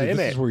Mesa, innit?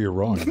 This is where you're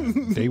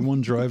wrong. Day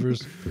one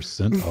drivers for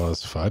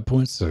CentOS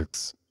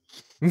 5.6.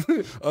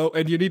 Oh,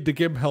 and you need the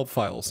GIMP help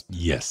files.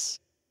 Yes.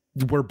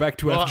 We're back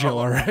to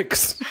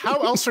FGLRX. How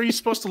else are you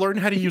supposed to learn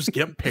how to use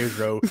GIMP,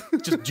 Pedro?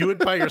 Just do it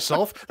by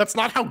yourself? That's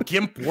not how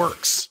GIMP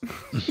works.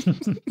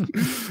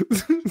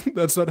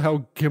 That's not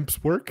how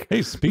GIMPs work.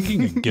 Hey,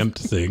 speaking of GIMP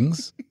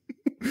things.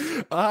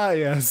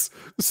 Yes.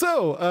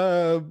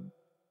 So,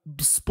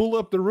 spool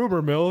up the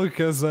rumor mill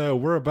because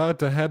we're about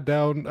to head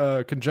down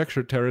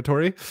conjecture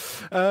territory.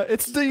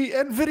 It's the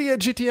NVIDIA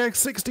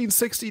GTX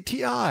 1660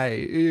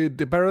 Ti.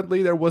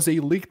 Apparently there was a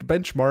leaked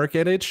benchmark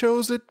and it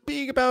shows it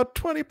being about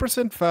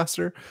 20%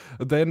 faster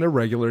than a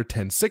regular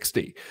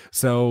 1060.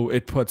 So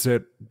it puts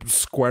it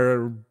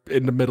square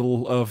in the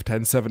middle of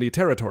 1070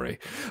 territory.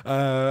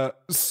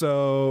 This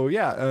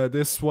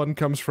one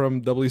comes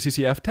from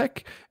WCCF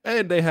Tech,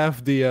 and they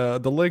have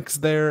the links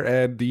there,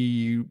 and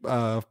the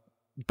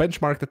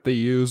benchmark that they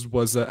used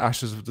was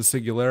Ashes of the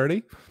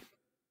Singularity.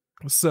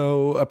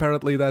 So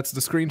apparently that's the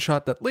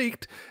screenshot that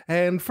leaked,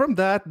 and from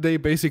that they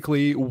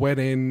basically went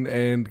in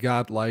and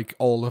got like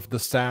all of the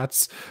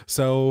stats.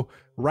 So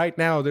right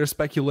now they're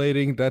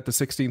speculating that the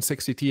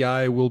 1660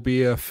 Ti will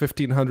be a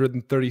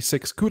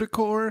 1536 CUDA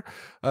core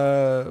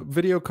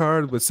video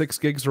card with 6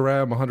 gigs of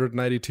RAM,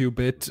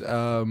 192-bit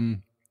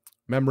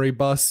memory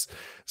bus.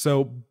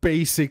 So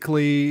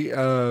basically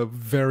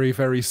very,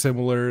 very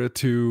similar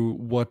to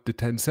what the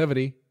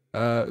 1070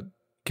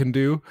 can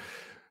do.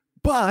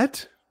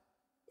 But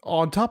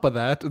on top of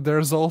that,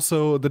 there's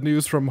also the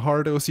news from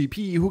Hard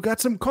OCP, who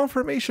got some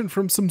confirmation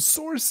from some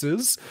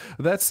sources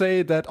that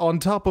say that on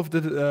top of the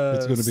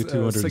it's going to be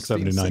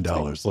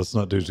 $279. Let's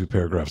not do 2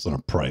 paragraphs on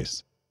a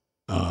price.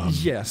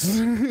 Yes.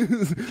 The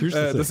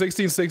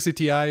 1660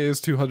 Ti is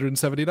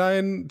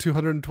 $279,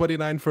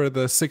 $229 for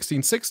the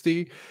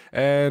 1660,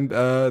 and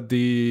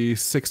the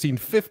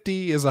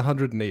 1650 is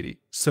 $180,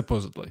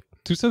 supposedly.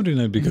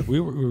 $279 because we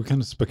were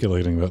kind of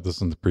speculating about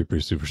this in the pre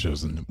super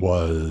shows, and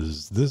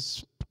was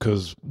this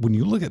because when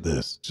you look at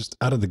this just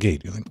out of the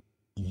gate, you're like,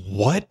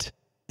 what?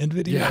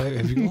 NVIDIA,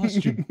 have you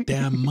lost your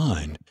damn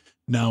mind?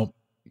 Now,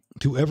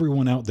 to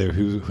everyone out there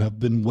who have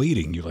been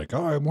waiting, you're like,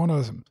 oh, I want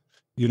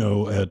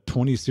a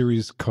 20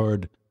 series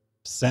card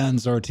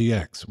sans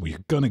RTX. Well, you're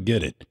going to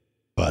get it,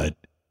 but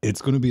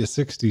it's going to be a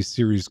 60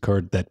 series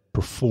card that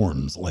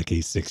performs like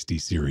a 60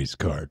 series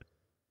card.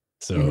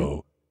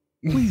 So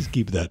please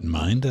keep that in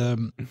mind.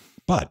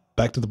 But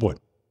back to the point.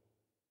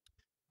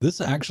 This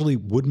actually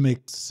would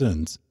make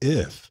sense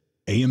if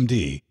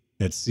AMD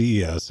at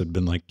CES had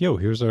been like, yo,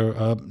 here's our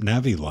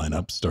Navi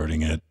lineup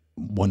starting at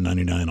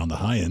 $199 on the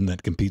high end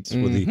that competes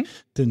with the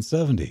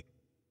 1070.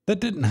 That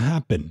didn't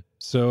happen.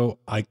 So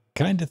I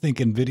kind of think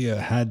NVIDIA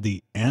had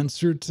the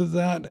answer to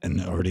that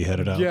and already had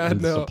it out in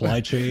the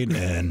supply chain.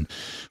 And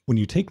when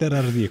you take that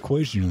out of the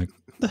equation, you're like,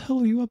 what the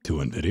hell are you up to,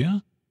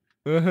 NVIDIA?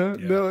 Yeah.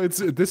 No,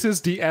 this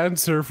is the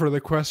answer for the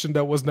question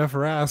that was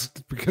never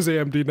asked, because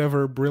AMD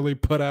never really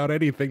put out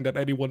anything that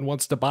anyone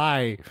wants to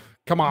buy.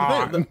 Come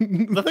on.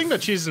 The thing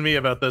that cheeses me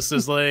about this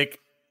is like,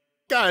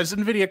 guys,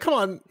 NVIDIA, come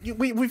on.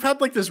 We've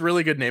had like this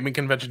really good naming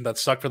convention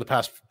that's stuck for the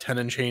past 10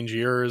 and change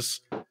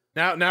years.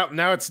 Now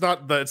it's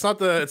not the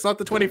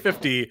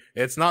 2050.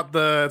 It's not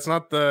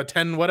the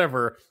 10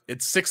 whatever.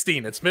 It's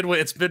 16. It's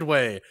midway. This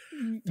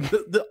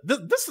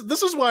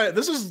is why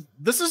this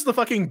is the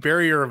fucking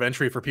barrier of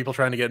entry for people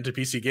trying to get into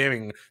PC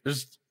gaming.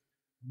 There's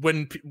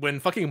when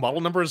fucking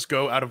model numbers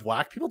go out of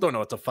whack, people don't know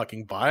what to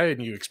fucking buy,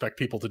 and you expect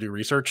people to do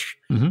research.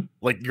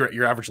 Like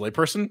your average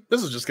layperson.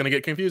 This is just gonna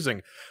get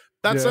confusing.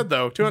 That said,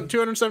 though,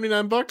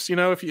 $279, you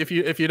know, if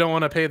you don't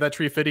want to pay that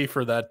 $350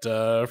 for that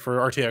for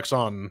RTX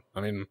on,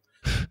 I mean.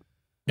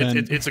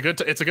 It's a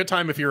good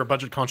time if you're a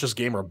budget conscious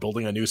gamer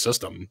building a new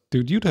system.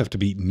 Dude, you'd have to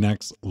be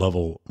next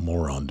level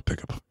moron to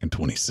pick up in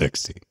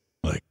 2060.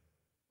 Like,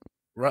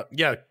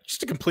 yeah,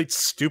 just a complete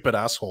stupid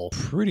asshole.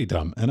 Pretty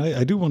dumb. And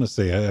I do want to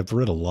say I've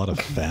read a lot of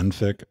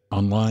fanfic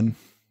online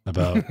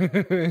about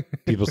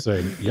people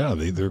saying, yeah,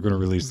 they're going to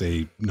release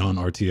a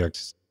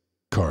non-RTX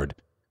card,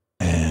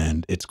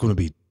 and it's going to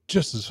be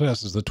just as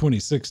fast as the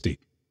 2060.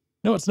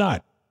 No, it's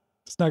not.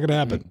 It's not going to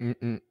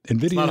happen.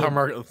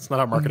 NVIDIA. It's not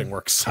how marketing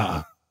works.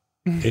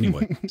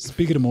 Anyway,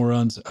 speaking of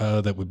morons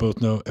that we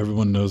both know,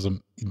 everyone knows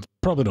him. You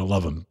probably don't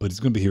love him, but he's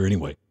going to be here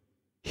anyway.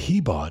 He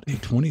bought a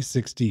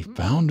 2060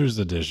 Founders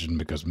Edition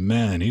because,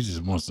 man, he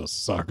just wants to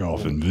suck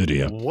off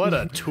NVIDIA. What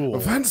a tool.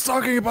 Van's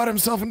talking about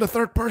himself in the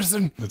third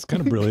person. It's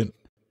kind of brilliant.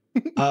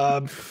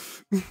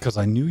 Because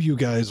I knew you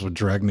guys would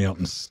drag me out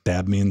and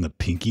stab me in the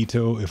pinky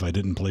toe if I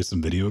didn't play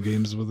some video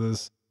games with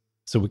this.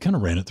 So we kind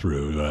of ran it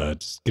through,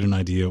 just get an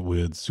idea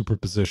with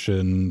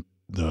superposition,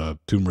 the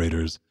Tomb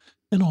Raiders,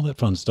 and all that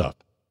fun stuff.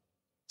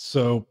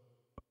 So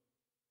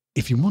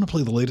if you want to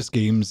play the latest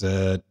games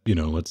at, you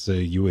know, let's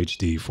say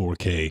UHD,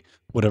 4K,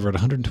 whatever, at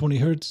 120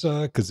 hertz,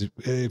 because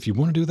if you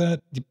want to do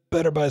that, you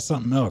better buy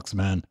something else,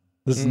 man.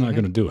 This is not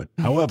going to do it.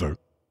 However,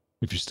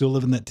 if you're still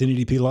living that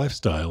 1080p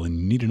lifestyle and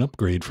you need an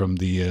upgrade from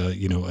the,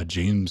 you know, a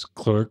James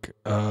Clerk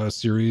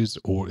series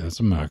or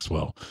some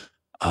Maxwell,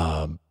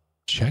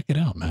 check it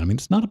out, man. I mean,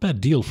 it's not a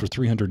bad deal for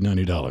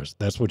 $390.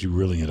 That's what you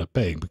really end up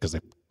paying because they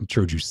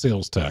charge you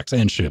sales tax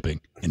and shipping.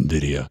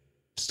 NVIDIA,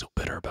 still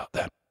bitter about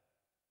that.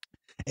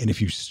 And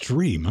if you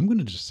stream, I'm going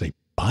to just say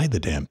buy the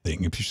damn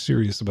thing if you're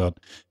serious about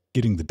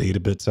getting the data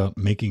bits out,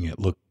 making it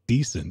look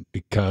decent.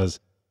 Because,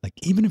 like,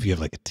 even if you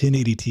have like a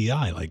 1080 Ti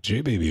like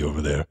J-Baby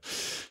over there,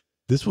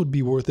 this would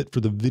be worth it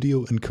for the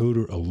video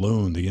encoder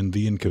alone. The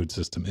NV encode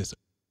system is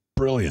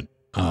brilliant.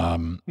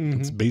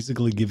 It's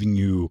basically giving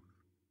you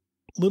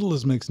little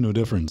as makes no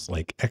difference,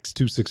 like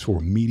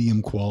X264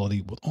 medium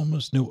quality with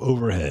almost no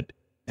overhead.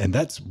 And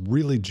that's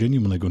really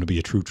genuinely going to be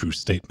a true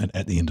statement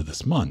at the end of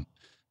this month.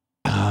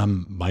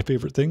 My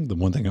favorite thing, the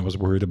one thing I was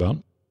worried about,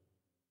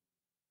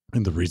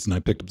 and the reason I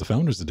picked up the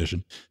Founders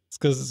Edition, is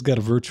because it's got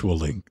a virtual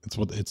link. It's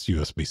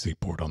USB-C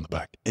port on the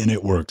back, and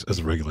it works as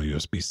a regular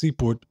USB-C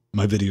port.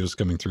 My video is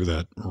coming through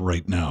that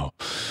right now.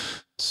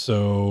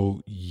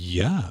 So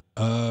yeah,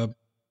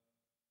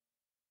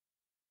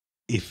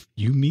 if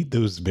you meet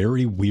those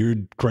very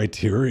weird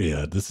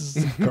criteria, this is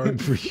a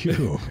card for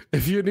you.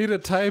 If you need a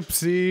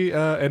Type-C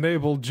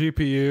enabled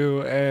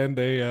GPU and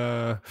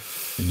and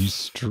you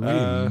stream,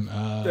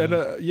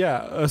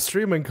 a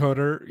stream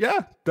encoder,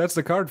 yeah, that's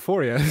the card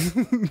for you.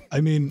 I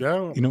mean,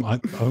 you know, I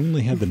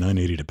only had the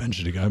 980 to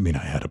bench it. I mean,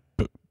 I had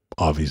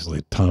obviously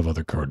a ton of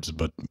other cards,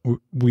 but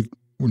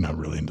we're not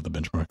really into the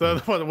benchmark. The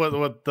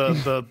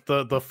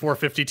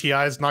 450 Ti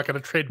is not going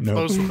to trade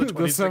close with the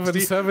 2060.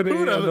 The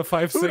 770 and the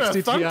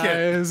 560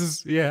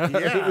 Ti's. Yeah,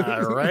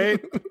 right.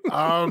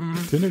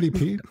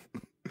 1080p,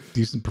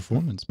 decent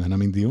performance, man. I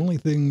mean, the only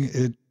thing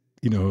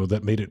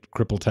that made it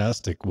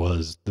cripple-tastic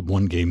was the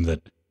one game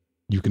that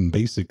you can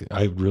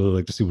I really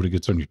like to see what it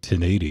gets on your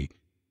 1080.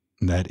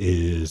 And that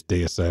is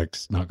Deus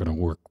Ex, not going to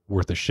work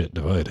worth a shit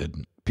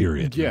divided.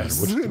 Period.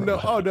 Yes.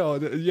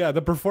 Yeah,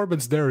 the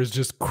performance there is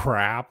just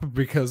crap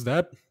because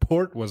that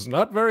port was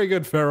not very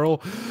good,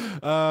 Feral.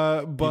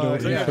 But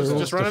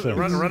just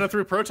run it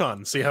through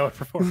Proton, see how it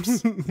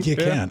performs. You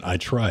can. I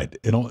tried.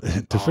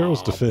 To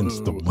Feral's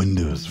defense, the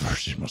Windows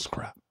version was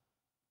crap.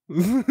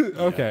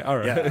 Okay, all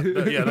right.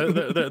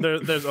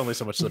 There's only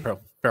so much that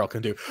Feral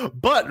can do.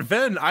 But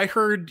Ven, I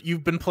heard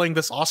you've been playing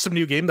this awesome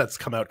new game that's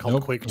come out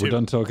called Quake 2. We're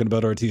done talking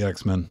about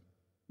RTX, man.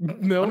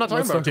 No, I'm not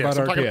talking about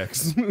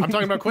RTX. I'm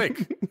talking about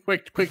Quake.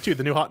 Quake 2,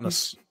 the new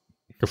hotness.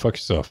 Go fuck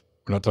yourself.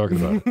 We're not talking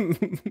about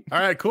it. All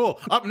right, cool.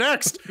 Up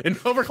next,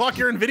 overclock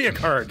your NVIDIA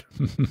card.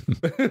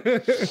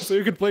 So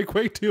you can play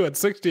Quake 2 at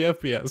 60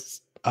 FPS.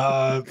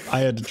 I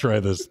had to try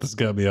this. This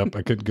got me up.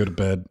 I couldn't go to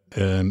bed,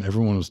 and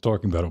everyone was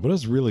talking about it. But I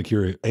was really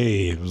curious.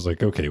 It was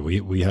like, okay,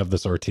 we have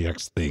this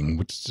RTX thing,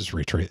 which is just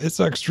ray trace. It's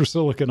extra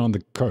silicon on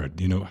the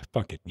card. You know,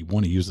 fuck it. You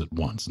want to use it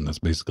once, and that's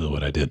basically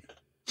what I did.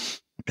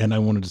 And I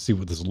wanted to see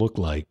what this looked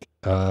like.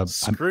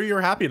 Screw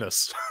your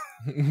happiness.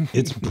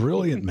 It's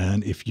brilliant,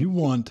 man. If you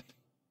want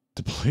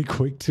to play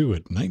Quake 2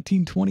 at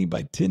 1920 by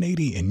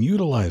 1080 and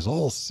utilize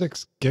all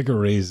 6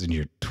 gigarrays in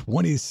your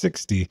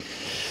 2060,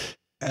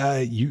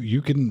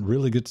 you can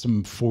really get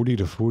some 40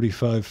 to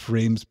 45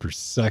 frames per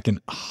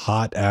second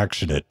hot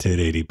action at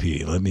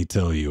 1080p. Let me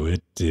tell you,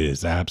 it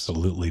is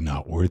absolutely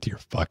not worth your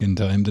fucking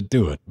time to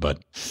do it,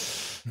 but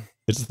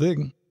it's a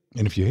thing.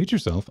 And if you hate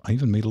yourself, I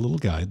even made a little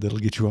guide that'll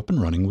get you up and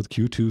running with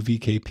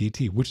Q2VK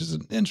PT, which is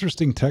an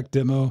interesting tech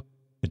demo.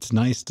 It's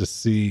nice to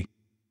see.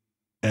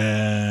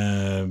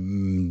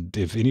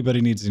 If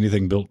anybody needs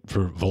anything built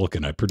for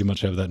Vulkan, I pretty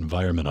much have that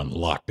environment on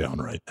lockdown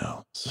right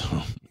now.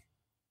 So,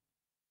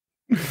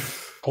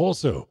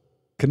 also,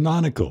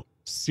 Canonical,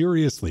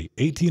 seriously,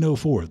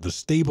 1804, the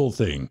stable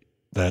thing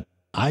that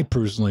I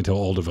personally tell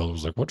all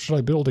developers, like, what should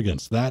I build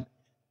against? That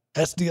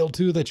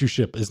SDL2 that you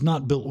ship is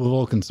not built with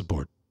Vulkan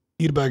support.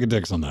 Eat a bag of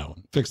dicks on that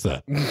one. Fix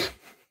that.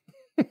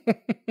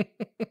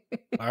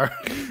 All right.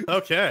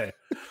 Okay.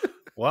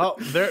 Well,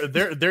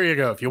 there you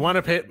go. If you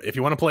want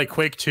to play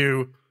Quake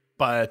 2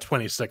 by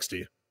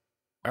 2060,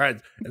 all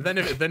right. And then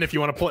if you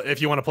want to play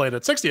it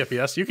at 60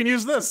 FPS, you can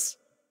use this.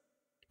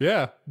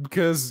 Yeah,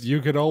 because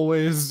you can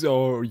always,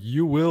 or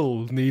you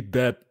will need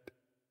that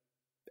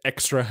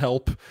extra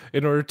help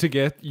in order to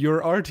get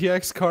your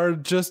RTX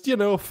card just,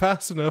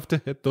 fast enough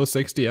to hit those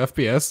 60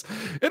 FPS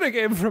in a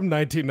game from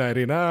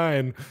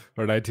 1999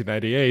 or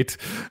 1998.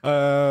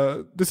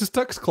 This is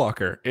Tux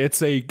Clocker.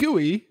 It's a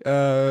GUI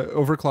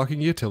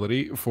overclocking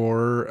utility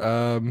for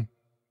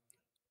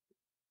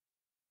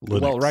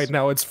Linux. Well, right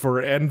now it's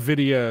for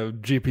NVIDIA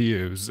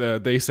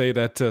GPUs. They say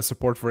that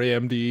support for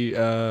AMD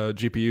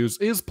GPUs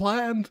is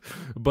planned,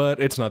 but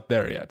it's not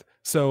there yet.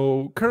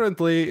 So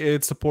currently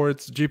it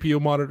supports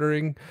GPU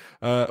monitoring,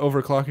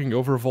 overclocking,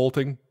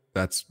 overvolting.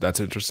 That's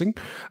interesting.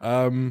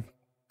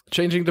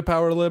 Changing the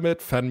power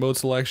limit, fan mode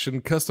selection,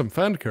 custom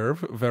fan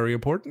curve, very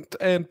important,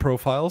 and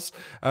profiles.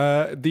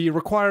 The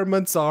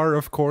requirements are,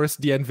 of course,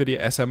 the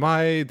NVIDIA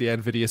SMI, the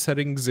NVIDIA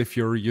settings. If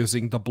you're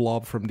using the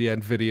blob from the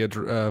NVIDIA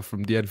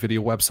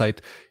website,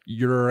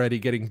 you're already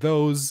getting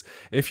those.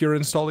 If you're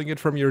installing it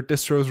from your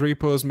distro's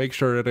repos, make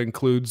sure it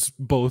includes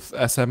both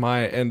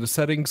SMI and the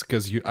settings,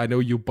 because I know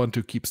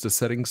Ubuntu keeps the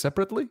settings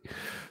separately.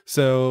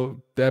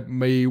 So that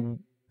may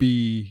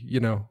be,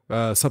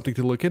 something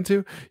to look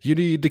into. You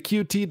need the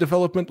Qt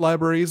development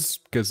libraries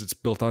because it's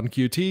built on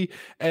Qt,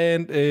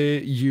 and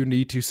you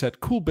need to set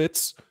cool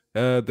bits.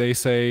 They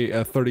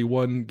say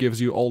 31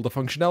 gives you all the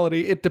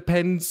functionality. It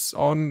depends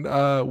on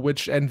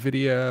which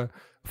NVIDIA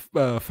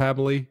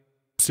family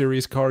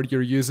series card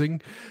you're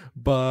using,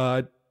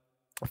 but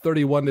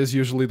 31 is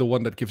usually the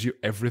one that gives you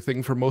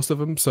everything for most of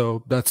them,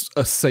 so that's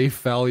a safe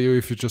value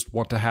if you just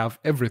want to have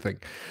everything.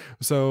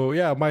 So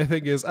yeah, my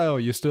thing is,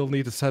 you still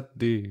need to set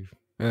the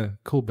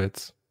cool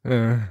bits.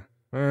 Oh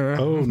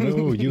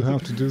no, you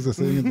have to do the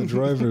thing in the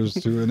drivers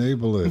to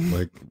enable it,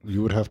 like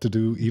you would have to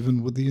do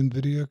even with the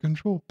NVIDIA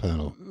control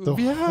panel.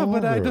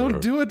 But I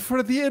don't do it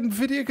for the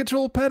NVIDIA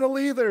control panel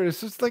either.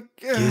 It's just like...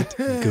 Get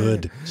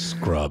good,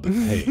 scrub.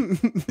 Hey,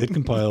 it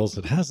compiles,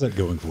 it has that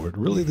going for it.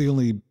 Really the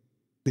only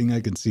thing I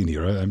can see in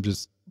here, I'm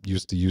just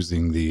used to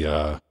using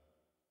the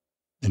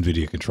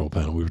NVIDIA control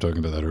panel. We were talking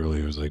about that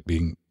earlier. It was like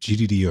being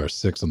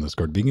GDDR6 on this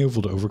card, being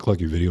able to overclock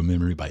your video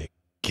memory by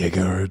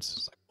gigahertz.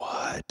 It's like,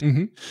 what?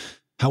 Mm-hmm.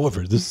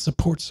 However, this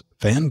supports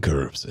fan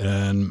curves,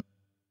 and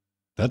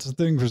that's a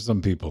thing for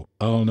some people.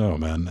 I don't know,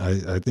 man.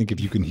 I think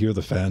if you can hear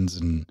the fans,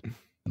 and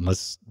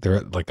unless they're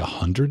at like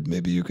 100,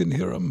 maybe you can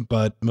hear them,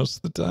 but most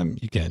of the time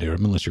you can't hear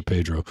them unless you're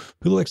Pedro,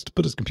 who likes to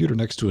put his computer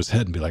next to his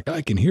head and be like,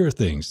 I can hear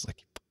things.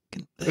 Like,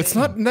 it's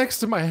not next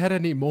to my head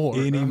anymore.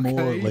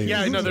 Okay?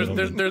 Yeah, I know.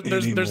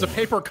 There's a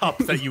paper cup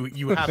that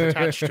you have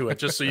attached to it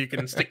just so you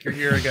can stick your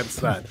ear against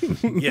that.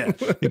 Yeah,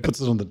 he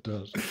puts it on the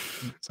dust.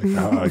 It's like,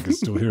 I can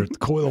still hear it. The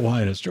coil of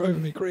wine is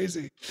driving me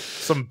crazy.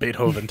 Some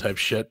Beethoven type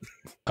shit.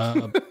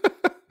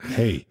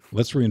 Hey,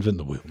 let's reinvent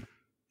the wheel.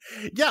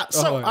 Yeah.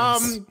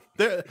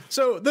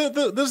 So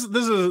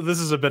this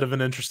is a bit of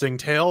an interesting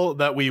tale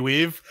that we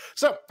weave.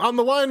 So on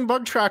the Wine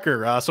bug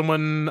tracker,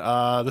 someone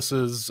this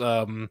is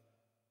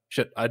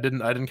shit, I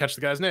didn't catch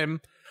the guy's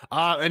name.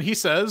 And he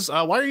says,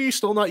 why are you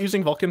still not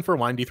using Vulkan for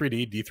Wine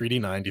D3D,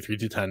 D3D9,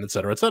 D3D10,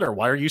 etc., etc.?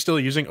 Why are you still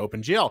using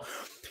OpenGL?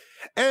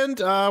 And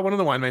one of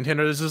the Wine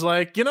maintainers is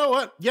like, you know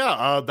what?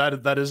 Yeah,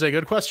 that is a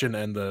good question.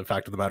 And the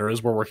fact of the matter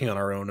is we're working on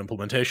our own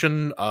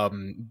implementation,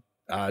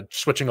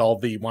 switching all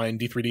the Wine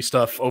D3D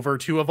stuff over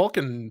to a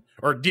Vulkan,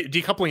 or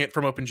decoupling it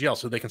from OpenGL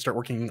so they can start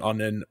working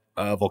on an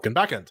Vulkan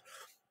backend.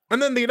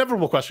 And then the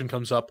inevitable question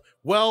comes up,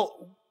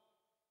 well,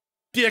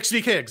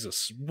 DXVK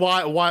exists.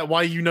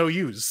 Why you no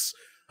use?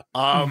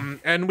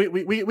 And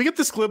we get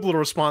this glib little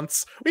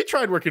response. We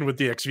tried working with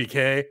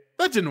DXVK.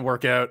 That didn't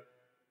work out.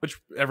 Which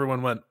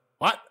everyone went,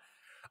 what?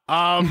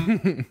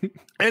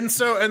 And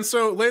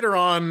so later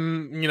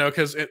on,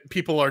 because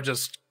people are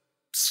just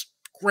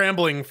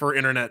scrambling for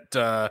internet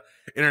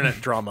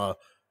drama.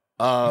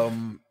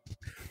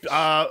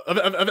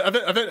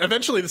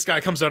 Eventually this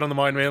guy comes out on the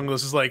Mind Mail and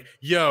goes, is like,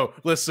 yo,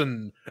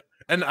 listen,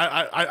 And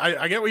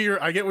I get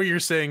what you're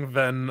saying,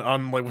 Ven,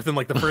 on like within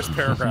like the first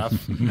paragraph.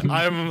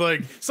 I'm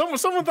like, someone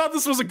thought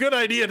this was a good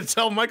idea to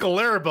tell Michael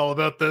Larabelle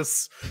about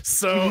this,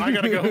 so I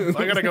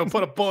gotta go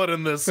put a bullet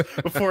in this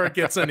before it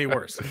gets any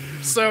worse.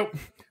 So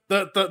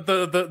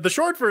the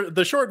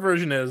short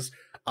version is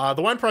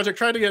the Wine Project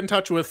tried to get in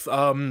touch with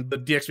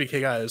the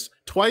DXVK guys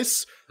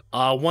twice.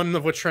 One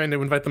of which trying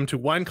to invite them to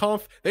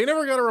WineConf. They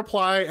never got a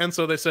reply, and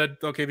so they said,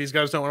 okay, these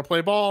guys don't want to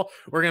play ball.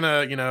 We're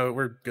gonna,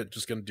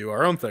 just gonna do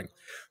our own thing.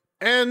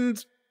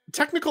 And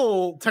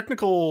technical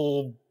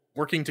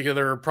working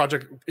together,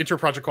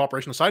 inter-project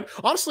cooperation aside,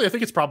 honestly, I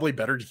think it's probably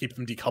better to keep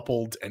them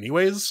decoupled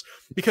anyways,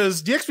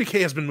 because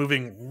DXVK has been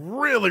moving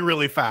really,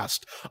 really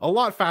fast, a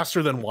lot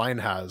faster than Wine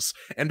has,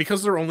 and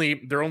because they're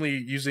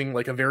only using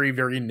like a very,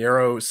 very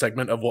narrow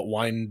segment of what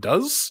Wine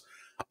does.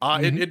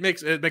 It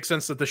makes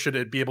sense that this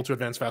should be able to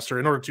advance faster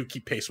in order to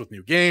keep pace with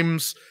new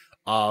games,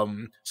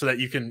 so that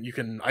you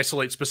can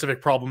isolate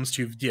specific problems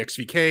to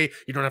DXVK.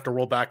 You don't have to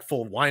roll back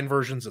full Wine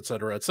versions,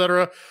 etc.,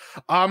 etc.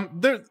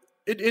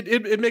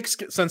 It makes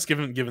sense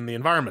given the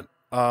environment.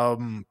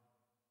 But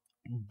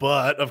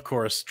of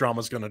course,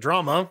 drama's gonna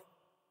drama.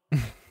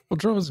 Well,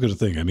 drama's a good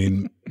thing. I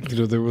mean,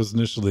 there was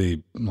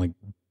initially like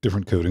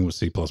different coding with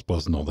C++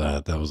 and all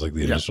that. That was like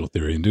the initial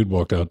theory. And dude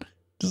walked out.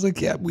 Just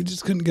like, yeah, we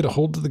just couldn't get a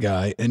hold of the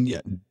guy. And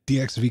yeah,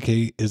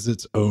 DXVK is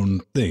its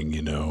own thing,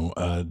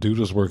 Dude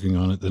was working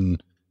on it,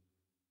 and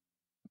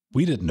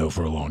we didn't know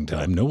for a long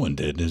time. No one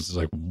did. And it's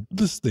like,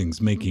 this thing's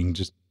making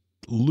just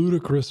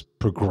ludicrous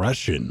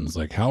progressions.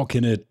 Like, how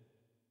can it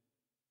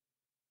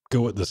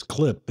go at this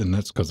clip? And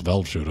that's because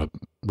Valve showed up,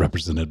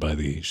 represented by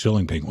the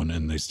Shilling Penguin,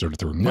 and they started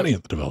throwing money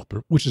at the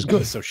developer, which is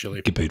good. So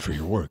shilly. Get paid for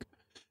your work.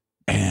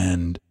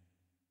 And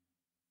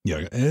yeah,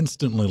 I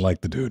instantly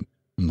liked the dude.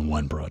 The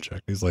Wine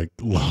Project. He's like,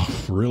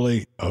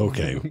 really?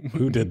 Okay,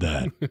 who did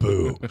that?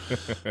 Boo.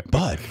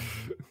 But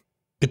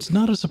it's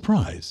not a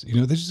surprise.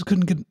 They just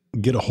couldn't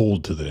get a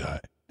hold to the guy.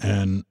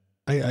 And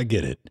I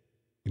get it.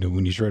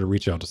 When you try to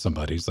reach out to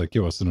somebody, he's like,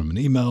 yo, I sent him an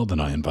email, then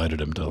I invited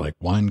him to like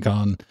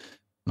WineCon.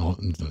 No,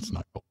 it's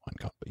not called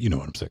WineCon, but you know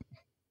what I'm saying.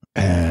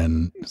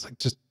 And it's like,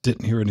 just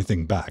didn't hear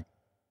anything back.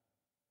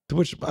 To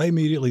which I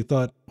immediately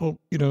thought, well,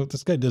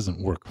 this guy doesn't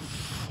work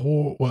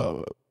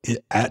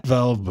at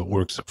Valve, but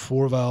works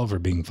for Valve or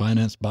being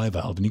financed by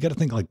Valve. And you got to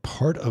think like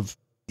part of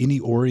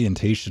any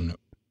orientation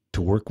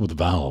to work with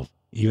Valve,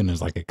 even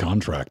as like a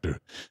contractor,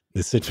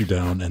 they sit you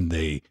down and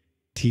they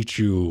teach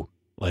you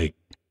like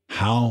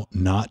how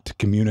not to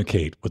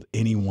communicate with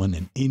anyone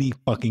in any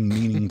fucking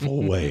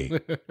meaningful way.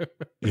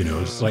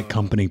 It's like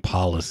company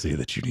policy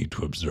that you need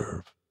to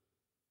observe.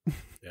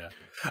 Yeah.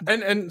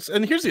 And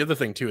here's the other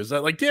thing too, is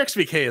that like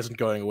DXVK isn't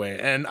going away,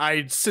 and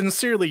I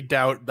sincerely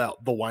doubt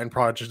that the Wine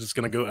Project is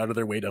going to go out of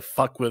their way to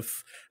fuck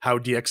with how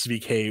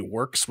DXVK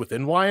works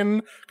within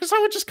Wine, because that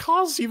would just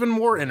cause even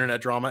more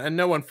internet drama, and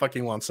no one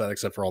fucking wants that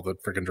except for all the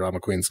freaking drama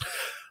queens.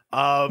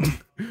 But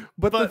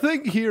the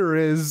thing here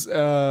is,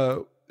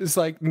 it's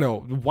like,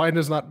 no, Wine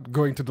is not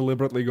going to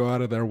deliberately go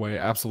out of their way,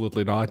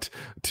 absolutely not,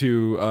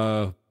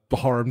 to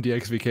harm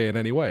DXVK in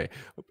any way.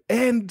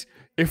 And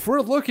if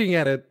we're looking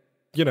at it,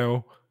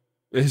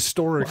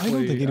 historically, well,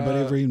 I don't think anybody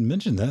ever even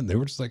mentioned that. They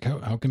were just like,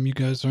 how come you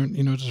guys aren't,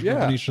 just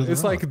rubbing each other it's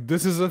off? like,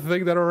 this is a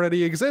thing that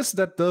already exists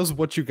that does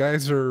what you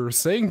guys are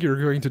saying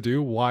you're going to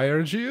do. Why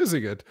aren't you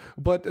using it?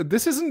 But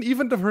this isn't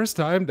even the first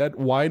time that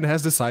Wine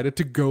has decided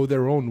to go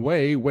their own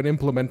way when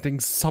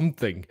implementing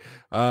something.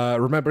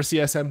 Remember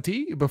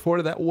CSMT?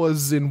 Before that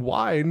was in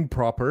Wine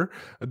proper.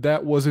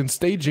 That was in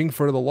staging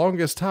for the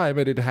longest time,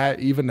 and it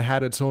even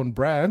had its own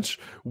branch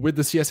with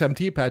the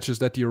CSMT patches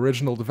that the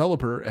original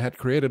developer had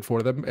created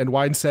for them. And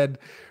Wine said,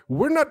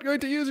 we're not going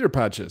to use your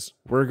patches.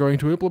 We're going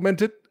to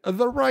implement it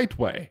the right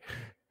way.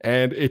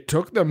 And it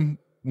took them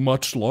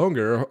much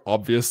longer,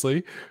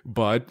 obviously,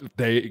 but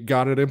they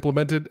got it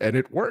implemented and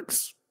it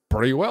works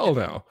pretty well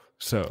now.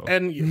 So,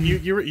 and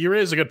you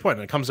raise a good point,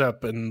 and it comes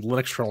up in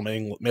Linux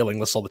kernel mailing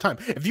lists all the time.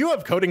 If you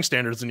have coding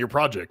standards in your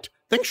project,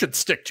 things should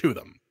stick to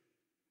them.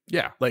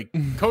 Yeah, like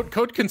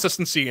code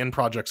consistency in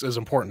projects is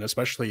important,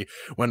 especially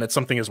when it's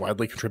something as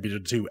widely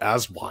contributed to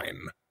as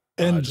Wine.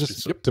 And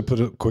just to put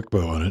a quick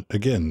bow on it,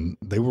 again,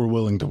 they were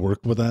willing to work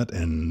with that,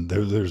 and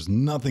there's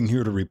nothing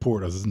here to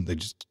report other than they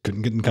just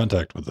couldn't get in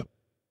contact with them.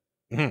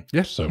 Mm-hmm.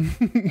 Yeah. So,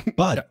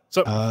 but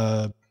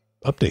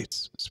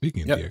updates.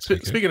 Speaking of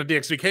DXVK. Speaking of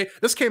DXVK,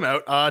 this came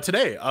out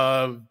today.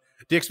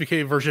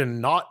 DXVK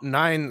version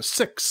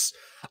 0.96.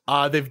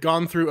 They've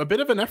gone through a bit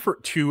of an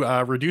effort to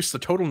reduce the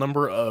total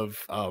number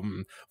of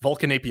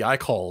Vulkan API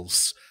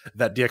calls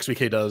that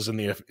DXVK does in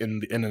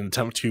an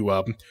attempt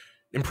to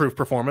improve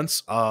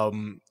performance.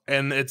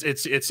 And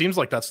it seems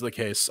like that's the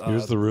case.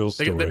 Here's the real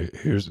story.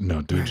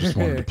 Dude just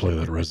wanted to play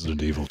that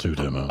Resident Evil 2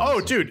 demo. Oh,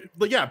 so. Dude,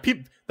 yeah,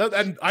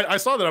 and I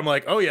saw that. I'm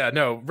like, oh yeah,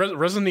 no,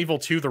 Resident Evil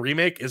 2 the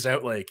remake is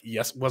out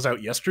was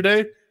out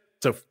yesterday,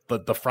 so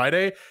the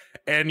Friday,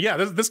 and yeah,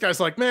 this guy's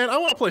like, man, I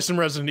want to play some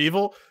Resident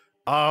Evil.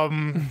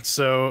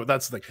 So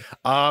that's the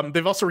thing.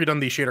 They've also redone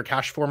the shader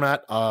cache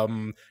format.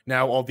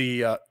 Now all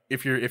the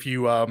if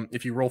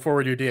you roll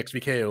forward your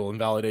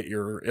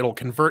DXVK, it'll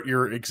convert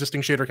your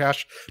existing shader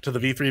cache to the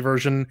V3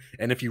 version,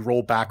 and if you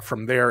roll back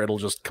from there, it'll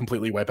just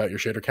completely wipe out your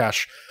shader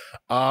cache.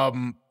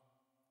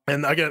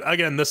 And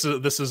again, this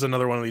is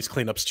another one of these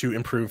cleanups to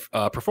improve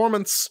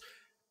performance,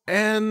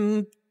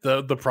 and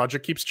the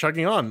project keeps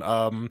chugging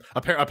on.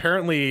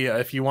 Apparently,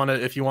 if you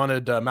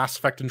wanted Mass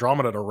Effect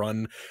Andromeda to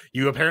run,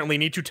 you apparently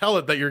need to tell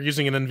it that you're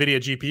using an NVIDIA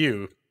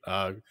GPU.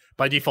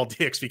 By default,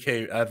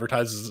 DXVK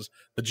advertises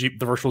the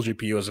virtual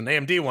GPU as an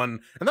AMD one,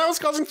 and that was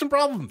causing some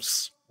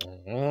problems.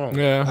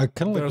 Yeah, I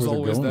kind of like there's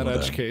always that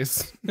edge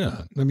case.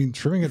 Yeah, I mean,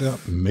 trimming it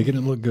up, making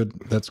it look good,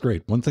 that's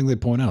great. One thing they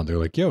point out, they're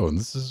like, yo, and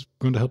this is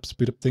going to help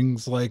speed up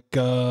things like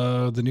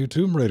the new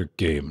Tomb Raider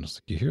game. And it's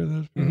like, you hear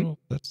that? Oh,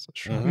 that's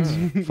shots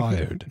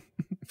fired.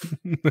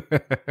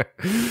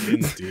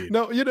 Indeed.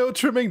 No,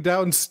 trimming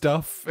down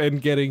stuff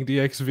and getting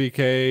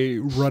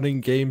DXVK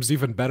running games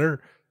even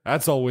better,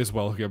 that's always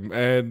welcome.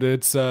 And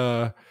it's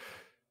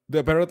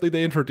apparently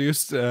they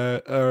introduced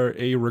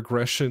a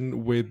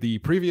regression with the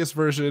previous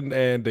version,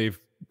 and they've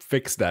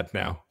fixed that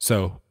now,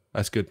 so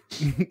that's good.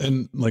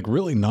 And like,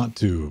 really not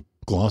to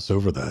gloss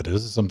over that,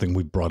 this is something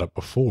we brought up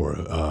before.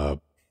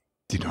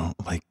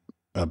 Like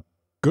a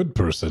good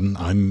person,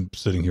 I'm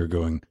sitting here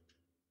going,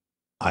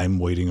 I'm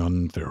waiting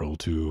on Feral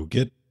to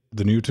get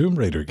the new Tomb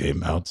Raider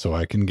game out so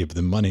I can give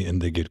them money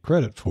and they get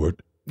credit for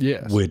it.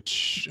 Yes.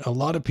 Which a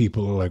lot of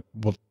people are like,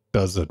 well,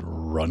 does it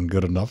run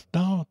good enough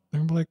now?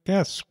 They're like,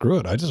 yeah, screw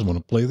it. I just want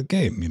to play the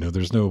game.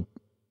 There's no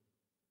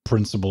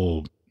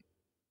principle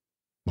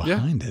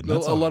behind it.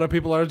 A lot of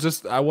people are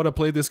just, I want to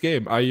play this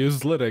game. I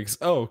use Linux.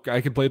 Oh, I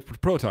can play it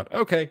with Proton.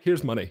 Okay,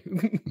 here's money.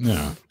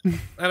 Yeah.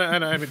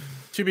 And I mean,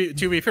 to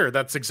be fair,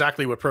 that's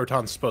exactly what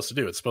Proton's supposed to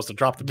do. It's supposed to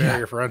drop the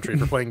barrier for entry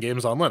for playing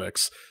games on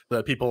Linux,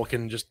 that people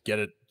can just get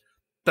it.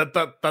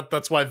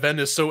 That's why Venn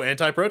is so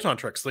anti-Proton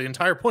tricks. The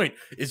entire point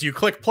is you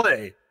click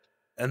play,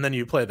 and then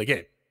you play the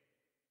game.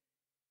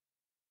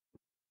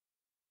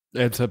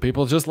 And some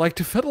people just like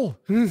to fiddle.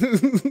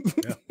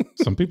 Yeah.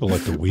 Some people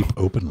like to weep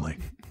openly.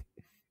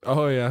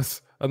 Oh,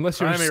 yes. Unless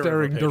you're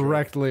staring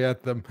directly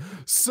at them.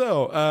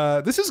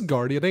 So, this is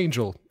Guardian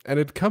Angel, and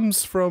it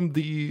comes from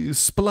the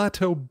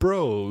Splato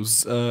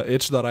Bros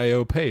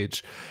itch.io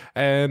page.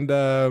 And,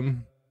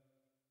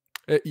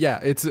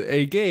 it's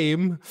a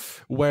game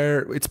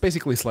where it's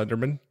basically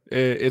Slenderman.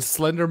 It's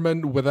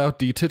Slenderman without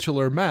the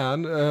titular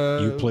man.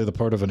 You play the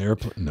part of an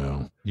airplane?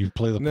 No. You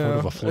play the part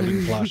of a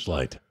floating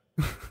flashlight.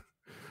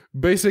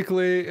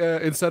 Basically,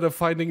 instead of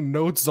finding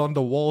notes on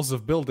the walls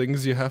of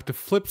buildings, you have to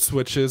flip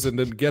switches and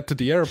then get to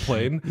the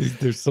airplane.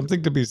 There's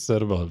something to be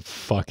said about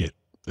fuck it.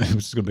 It's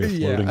just going to be a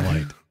floating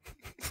light.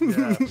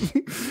 Yeah.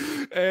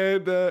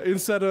 And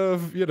instead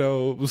of,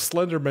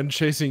 Slenderman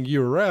chasing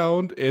you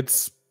around,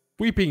 it's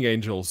weeping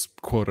angels,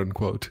 quote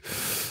unquote.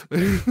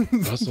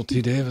 Russell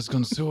T. Davis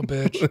gonna sue a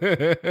bitch.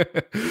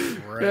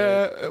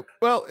 Right.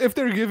 Well, if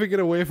they're giving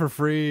it away for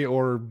free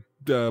or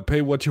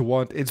pay what you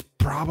want, it's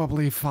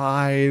probably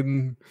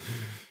fine,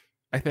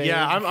 I think.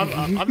 Yeah,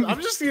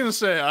 I'm just gonna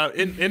say,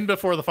 in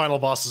before the final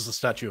boss is the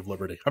Statue of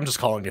Liberty. I'm just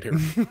calling it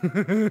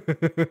here.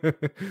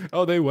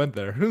 Oh, they went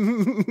there.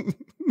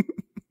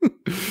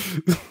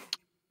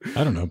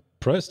 I don't know.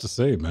 Price to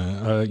say,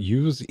 man.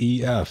 Use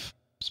EF.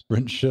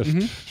 Sprint shift,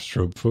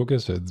 strobe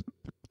focus. They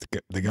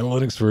got a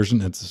Linux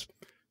version. It's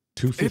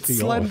 $250. It's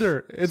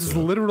slender. It's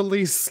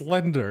literally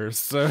slender.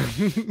 So,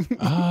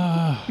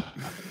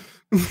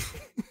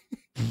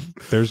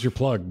 there's your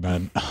plug,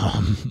 man.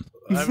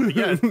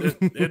 Yeah,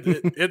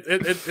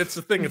 it's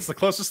the thing. It's the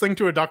closest thing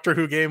to a Doctor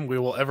Who game we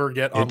will ever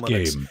get on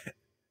Linux,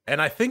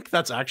 and I think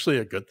that's actually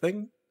a good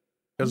thing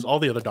because all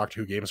the other Doctor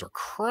Who games are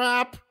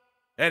crap.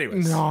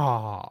 Anyways,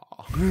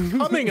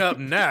 coming up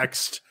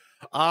next,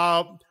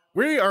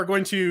 we are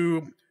going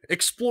to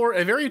explore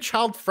a very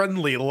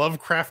child-friendly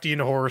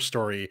Lovecraftian horror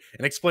story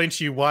and explain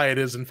to you why it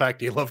is, in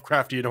fact, a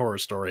Lovecraftian horror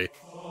story.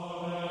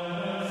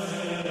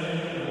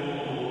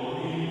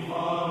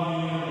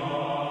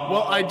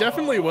 Well, I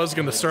definitely was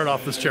going to start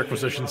off this chair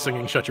position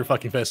singing "Shut Your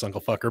Fucking Face,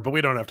 Uncle Fucker," but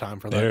we don't have time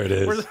for that. There it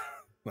is.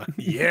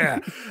 Yeah.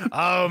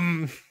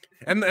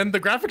 And the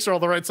graphics are all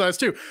the right size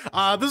too.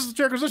 This is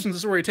Jericho's. This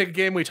is where we take a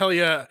game, we tell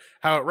you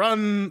how it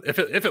runs, if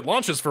it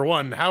launches for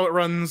one, how it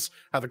runs,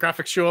 how the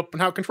graphics show up,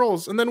 and how it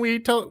controls, and then we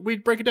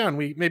break it down.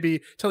 We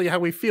maybe tell you how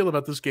we feel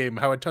about this game,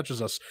 how it touches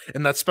us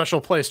in that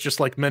special place, just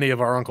like many of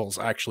our uncles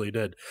actually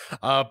did.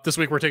 This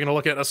week we're taking a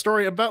look at a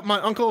story about my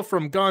uncle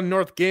from Gone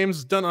North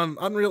Games, done on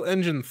Unreal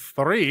Engine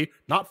 3,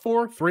 not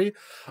 4, 3.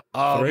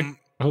 3.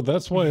 Oh,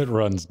 that's why it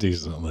runs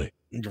decently.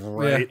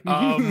 Right.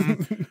 Yeah.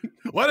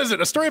 What is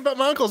it? A story about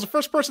my uncle is a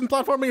first-person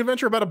platforming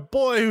adventure about a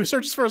boy who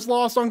searches for his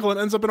lost uncle and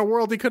ends up in a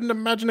world he couldn't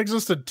imagine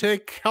existed.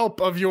 Take help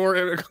of your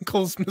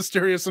uncle's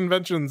mysterious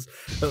inventions.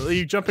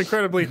 You jump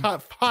incredibly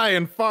high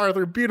and far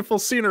through beautiful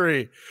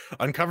scenery.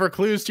 Uncover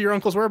clues to your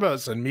uncle's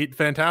whereabouts and meet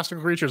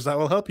fantastical creatures that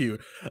will help you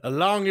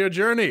along your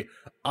journey.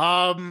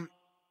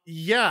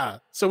 Yeah.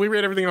 So we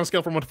rate everything on a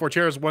scale from 1 to 4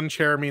 chairs. 1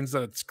 chair means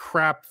that it's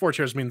crap. 4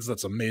 chairs means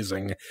that's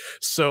amazing.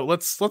 So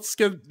let's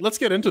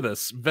get into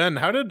this. Ven,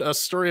 how did a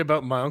story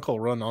about my uncle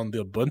run on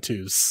the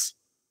Ubuntus?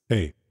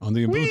 Hey, on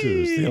the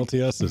Ubuntus, the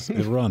LTSs,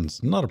 it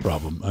runs. Not a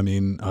problem. I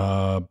mean,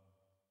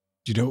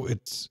 you know,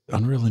 it's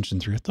Unreal Engine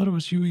 3. I thought it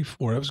was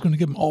UE4. I was going to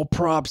give them all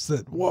props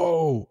that,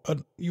 whoa, a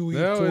UE4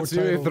 no, it's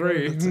title.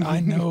 UE3. I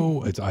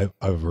know.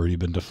 I've already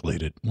been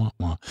deflated. Wah,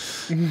 wah.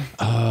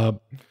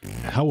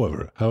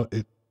 However,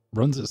 it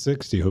runs at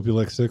 60. Hope you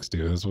like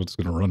 60. That's what's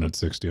going to run at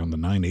 60 on the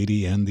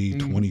 980 and the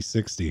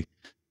 2060.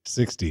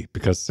 60,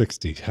 because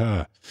 60.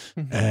 Ha.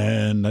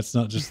 And that's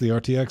not just the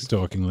RTX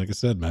talking, like I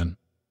said, man.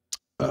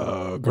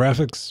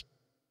 Graphics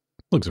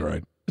looks all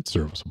right. It's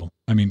serviceable.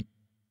 I mean,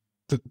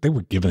 they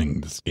were giving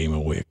this game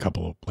away a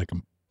couple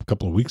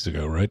of weeks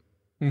ago, right?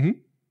 Mm-hmm.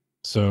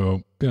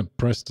 So yeah,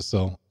 price to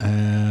sell.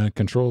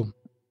 Control,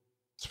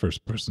 it's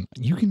first person.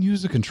 You can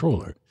use a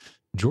controller.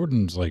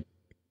 Jordan's like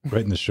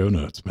right in the show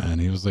notes, man.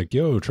 He was like,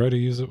 "Yo, try to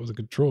use it with a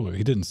controller."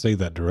 He didn't say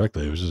that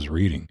directly. I was just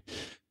reading.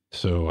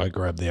 So I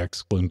grabbed the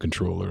X-Bloom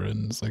controller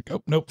and it's like,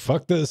 "Oh nope,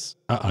 fuck this,"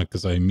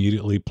 because I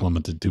immediately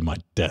plummeted to my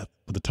death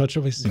with the touch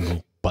of a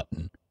single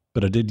button.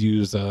 But I did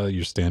use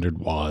your standard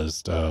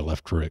WASD,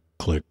 left click,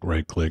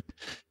 right click.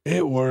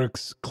 It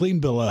works. Clean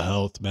bill of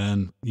health,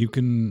 man. You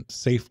can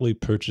safely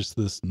purchase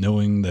this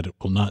knowing that it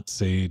will not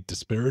say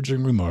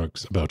disparaging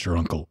remarks about your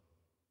uncle.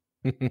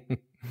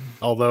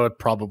 Although it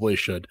probably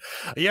should.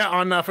 Yeah,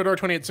 on Fedora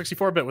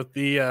 2864-bit with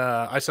the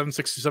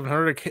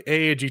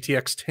i7-6700A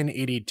GTX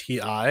 1080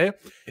 Ti,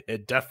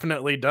 it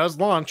definitely does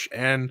launch.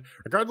 And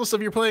regardless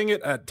of you're playing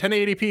it at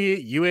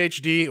 1080p,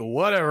 UHD,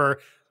 whatever,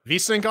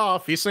 VSync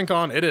off, VSync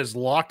on, it is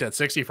locked at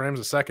 60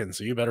 frames a second,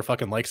 so you better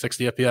fucking like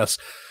 60 FPS.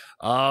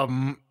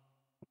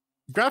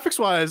 Graphics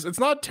wise, it's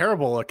not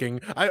terrible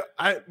looking.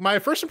 My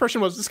first impression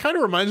was this kind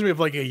of reminds me of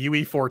like a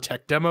UE4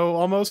 tech demo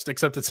almost,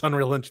 except it's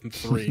Unreal Engine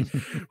 3,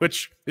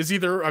 which is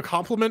either a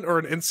compliment or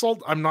an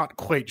insult. I'm not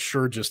quite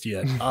sure just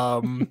yet.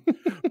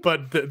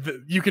 But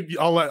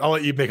I'll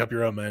let you make up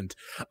your own mind.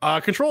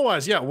 Control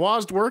wise, yeah,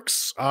 WASD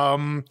works.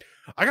 I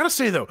gotta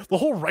say though, the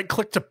whole right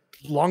click to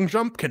long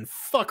jump can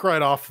fuck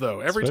right off though.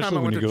 Every Especially time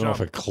I went to jump, off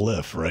a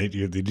cliff, right?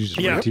 You just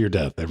right to your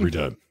death every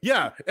time.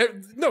 Yeah,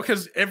 no,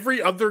 because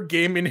every other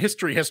game in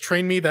history has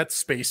trained me that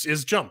space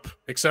is jump,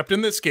 except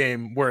in this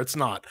game where it's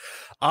not.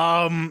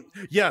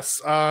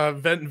 Yes,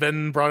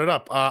 Ven brought it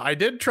up. I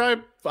did try.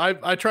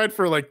 I tried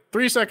for like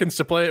 3 seconds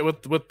to play it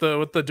with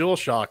the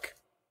DualShock.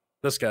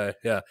 This guy,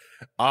 yeah.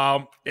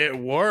 It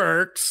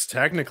works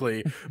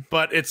technically,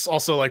 but it's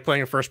also like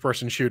playing a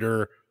first-person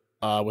shooter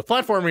with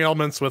platforming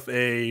elements with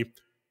a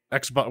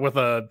Xbox with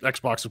or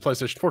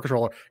PlayStation 4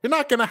 controller. You're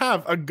not gonna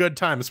have a good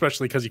time,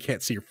 especially because you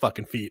can't see your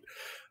fucking feet.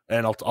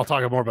 And I'll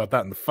talk more about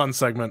that in the fun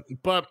segment.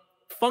 But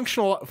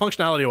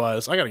functionality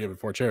wise, I gotta give it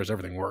 4 chairs.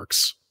 Everything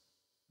works.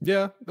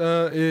 Yeah,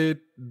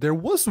 there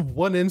was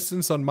one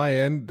instance on my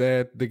end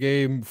that the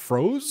game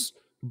froze,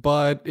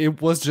 but it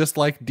was just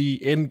like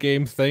the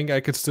in-game thing.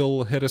 I could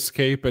still hit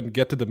escape and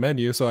get to the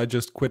menu, so I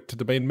just quit to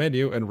the main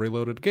menu and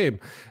reloaded the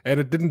game. And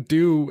it didn't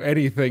do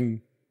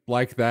anything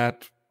like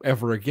that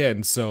ever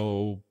again,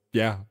 so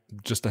yeah,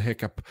 just a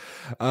hiccup.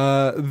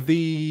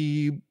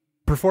 The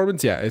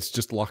performance, yeah, it's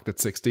just locked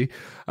at 60.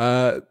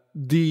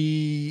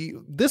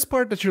 This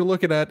part that you're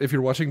looking at, if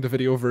you're watching the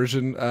video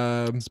version,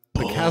 the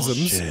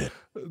chasms,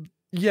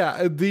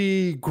 yeah,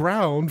 the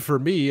ground for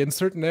me in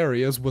certain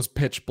areas was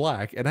pitch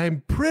black, and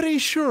I'm pretty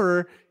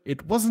sure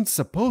it wasn't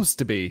supposed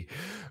to be.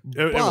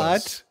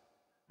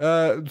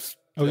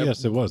 Oh,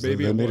 yes, it was. They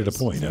made it a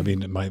point. I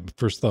mean, my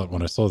first thought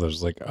when I saw that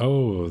was like,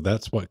 oh,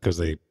 that's what, because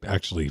they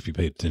actually, if you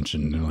pay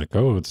attention, they're like,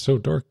 oh, it's so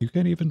dark, you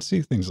can't even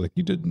see things. Like,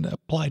 you didn't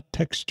apply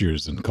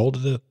textures and called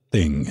it a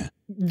thing.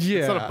 Yeah.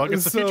 It's not a bug,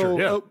 it's a feature,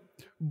 yeah.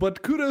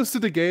 But kudos to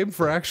the game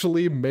for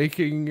actually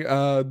making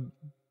the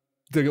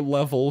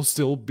level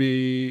still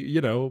be,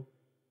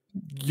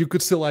 you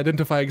could still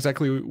identify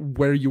exactly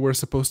where you were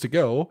supposed to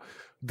go,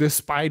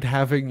 despite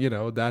having,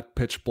 that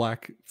pitch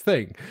black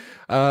thing.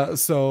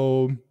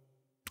 So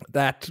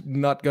that,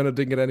 not gonna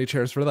ding it any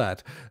chairs for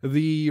that.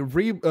 The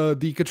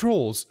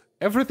controls,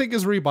 everything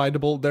is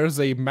rebindable. There's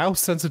a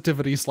mouse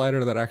sensitivity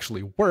slider that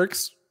actually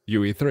works,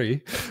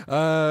 UE3.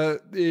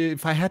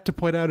 If I had to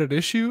point out an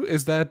issue,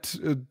 is that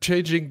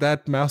changing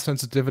that mouse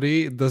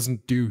sensitivity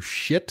doesn't do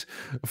shit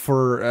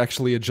for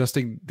actually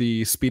adjusting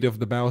the speed of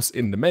the mouse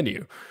in the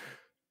menu.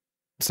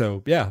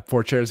 So yeah,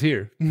 4 chairs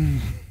here.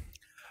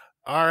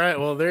 All right,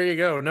 well, there you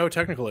go. No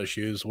technical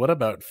issues. What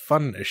about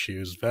fun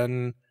issues,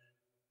 Ben?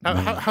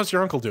 How's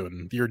your uncle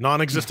doing? Your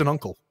non-existent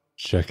uncle?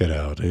 Check it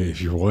out.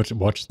 If you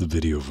watch the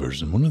video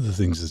version, one of the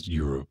things that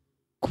you're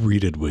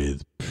greeted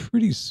with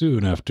pretty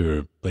soon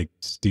after like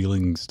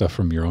stealing stuff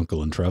from your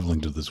uncle and traveling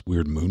to this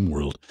weird moon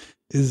world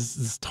is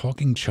this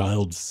talking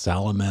child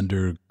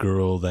salamander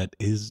girl that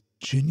is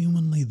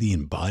genuinely the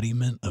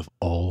embodiment of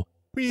all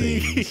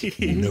things.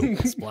 No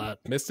splat.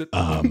 Missed it.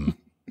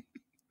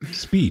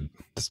 Speed.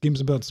 This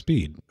game's about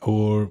speed,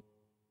 or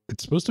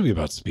it's supposed to be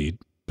about speed,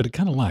 but it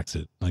kind of lacks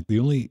it. Like the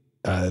only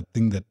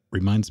thing that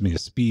reminds me of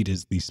speed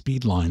is the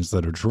speed lines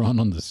that are drawn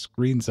on the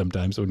screen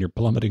sometimes when you're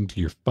plummeting to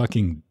your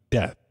fucking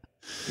death.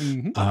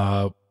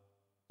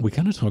 We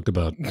kind of talked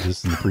about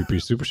this in the pre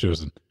super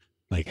shows, and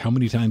like how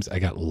many times I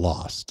got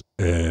lost,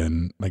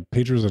 and like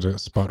Pedro's at a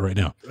spot right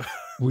now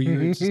where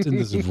you're just in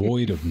this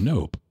void of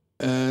nope,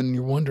 and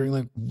you're wondering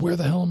like, where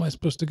the hell am I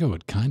supposed to go?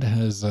 It kind of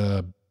has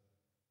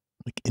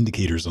like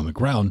indicators on the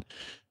ground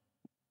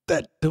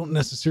that don't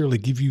necessarily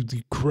give you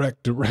the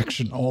correct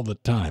direction all the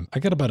time. I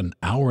got about an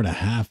hour and a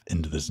half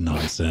into this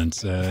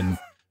nonsense, and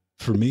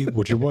for me,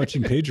 what you're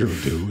watching Pedro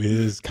do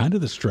is kind of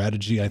the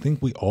strategy I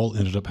think we all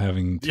ended up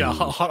having to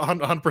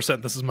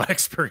 100%. This is my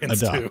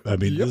experience adopt. too. I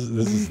mean, this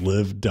is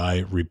live,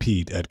 die,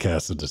 repeat at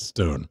Casa de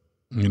Stone.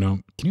 You know,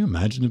 can you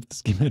imagine if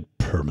this game had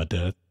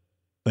permadeath?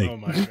 Like, oh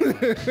my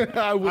God.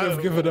 I would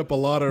have given up a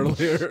lot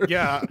earlier.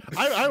 Yeah,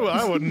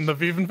 I wouldn't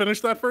have even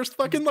finished that first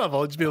fucking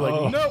level. I'd just be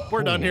like, nope,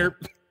 we're done here.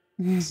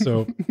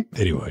 So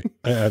anyway,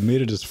 I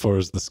made it as far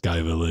as the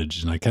Sky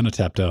Village, and I kind of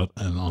tapped out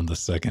on the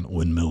second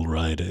windmill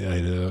ride.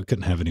 I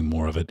couldn't have any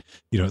more of it.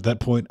 You know, at that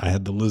point, I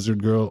had the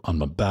lizard girl on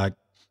my back.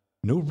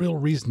 No real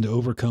reason to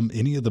overcome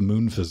any of the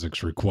moon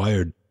physics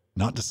required.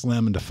 Not to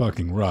slam into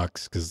fucking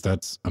rocks, because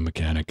that's a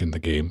mechanic in the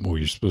game where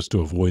you're supposed to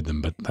avoid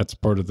them, but that's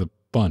part of the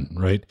fun,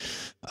 right?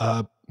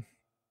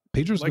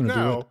 Pedro's like going to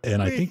do it,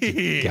 and I think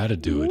you got to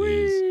do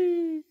it.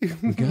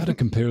 We got to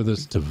compare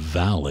this to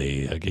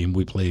Valley, a game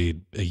we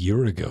played a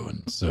year ago.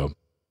 And so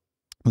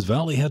this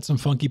Valley had some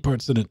funky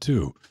parts in it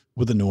too,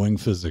 with annoying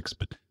physics,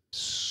 but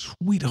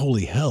sweet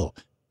holy hell,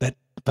 that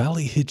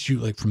Valley hit you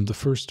like from the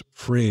first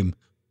frame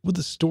with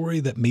a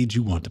story that made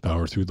you want to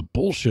power through the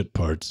bullshit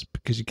parts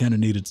because you kind of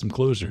needed some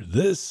closure.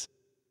 This,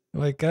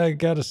 like, I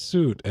got a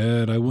suit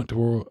and I went to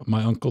where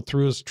my uncle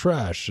threw his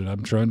trash and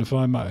I'm trying to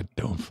find I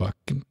don't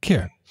fucking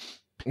care.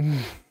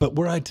 But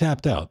where I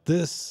tapped out,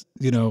 this,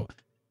 you know,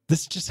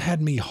 this just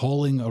had me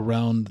hauling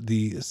around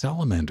the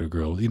salamander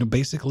girl, you know,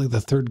 basically the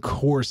third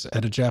course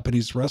at a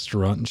Japanese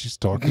restaurant, and she's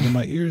talking to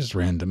my ears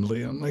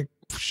randomly. I'm like,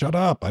 shut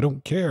up. I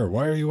don't care.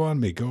 Why are you on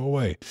me? Go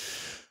away.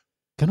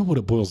 Kind of what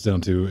it boils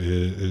down to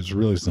is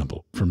really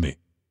simple for me.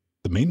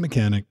 The main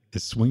mechanic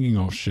is swinging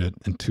off shit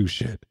and to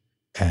shit,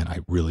 and I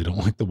really don't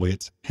like the way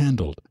it's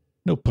handled.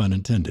 No pun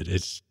intended.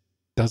 It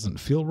doesn't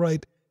feel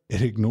right.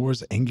 It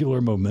ignores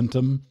angular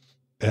momentum,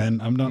 and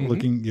I'm not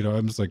looking, you know,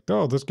 I'm just like,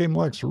 oh, this game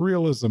lacks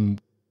realism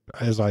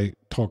as I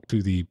talk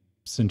to the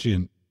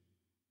sentient,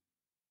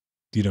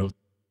 you know,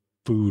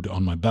 food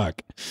on my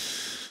back.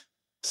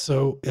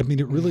 So, I mean,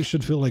 it really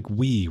should feel like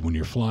when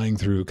you're flying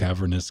through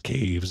cavernous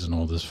caves and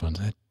all this fun.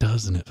 It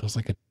doesn't. It feels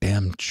like a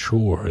damn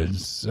chore.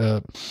 It's,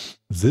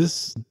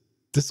 this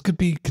could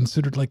be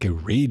considered like a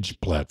rage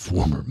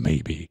platformer,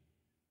 maybe,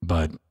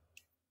 but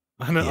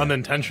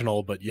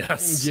unintentional, but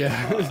yes.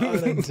 Yeah.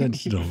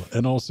 Unintentional.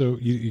 And also,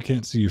 you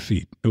can't see your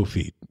feet. No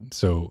feet.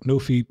 So, no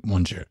feet,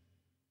 one chair.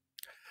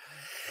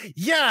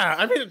 Yeah,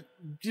 I mean,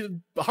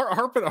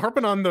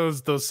 harping on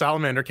those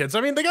salamander kids.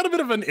 I mean, they got a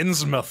bit of an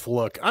Innsmouth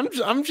look.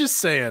 I'm just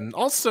saying.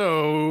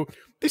 Also,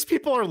 these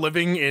people are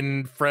living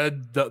in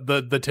Fred,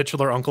 the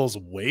titular uncle's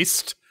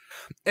waste,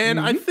 and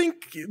I think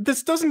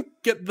this doesn't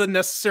get the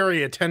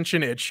necessary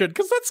attention it should,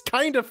 because that's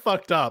kind of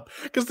fucked up.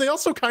 Because they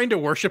also kind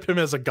of worship him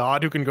as a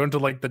god who can go into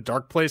like the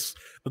dark place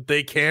that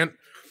they can't.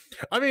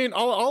 I mean,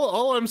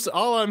 all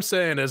I'm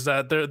saying is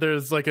that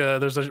there's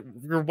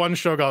you're one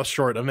Shoggoth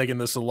short of making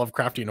this a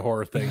Lovecraftian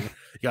horror thing.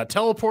 You got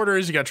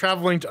teleporters, you got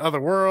traveling to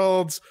other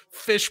worlds,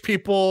 fish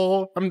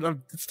people.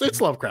 It's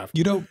Lovecraft.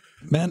 You know,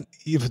 man,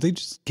 if they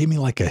just gave me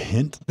like a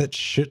hint that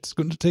shit's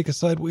going to take a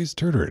sideways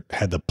turn, or it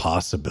had the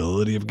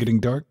possibility of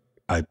getting dark,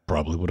 I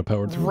probably would have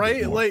powered through.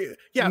 Right? Like,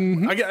 yeah.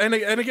 And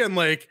again,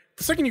 like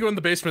the second you go in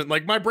the basement,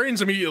 like my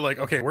brain's immediately like,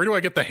 okay, where do I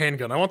get the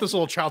handgun? I want this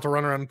little child to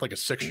run around with like a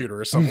 6-shooter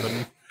or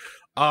something.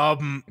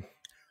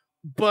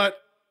 But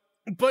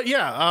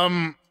yeah,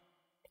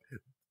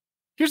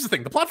 here's the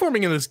thing. The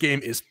platforming in this game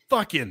is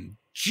fucking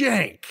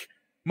jank.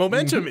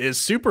 Momentum is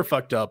super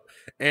fucked up,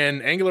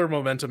 and angular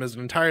momentum is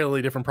an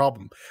entirely different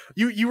problem.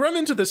 You run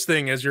into this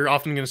thing, as you're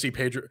often going to see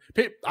Pedro.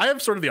 I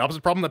have sort of the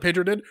opposite problem that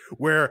Pedro did,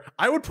 where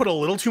I would put a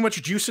little too much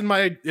juice in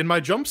my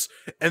jumps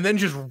and then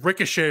just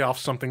ricochet off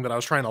something that I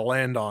was trying to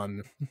land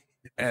on.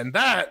 And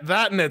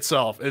that in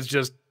itself is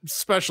just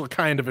special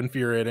kind of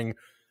infuriating.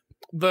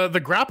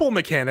 The grapple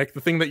mechanic,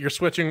 the thing that you're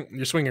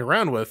swinging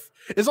around with,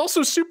 is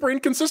also super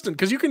inconsistent,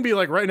 because you can be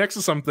like right next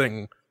to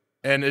something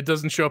and it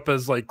doesn't show up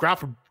as like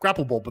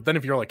grappleable, but then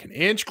if you're like an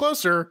inch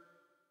closer,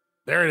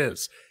 there it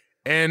is.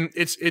 And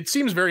it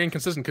seems very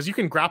inconsistent, because you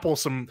can grapple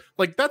some,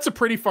 like, that's a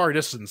pretty far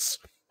distance,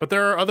 but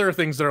there are other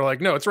things that are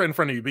like, no, it's right in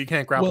front of you, but you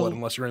can't grapple it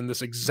unless you're in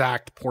this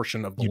exact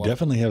portion of the level. You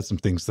definitely have some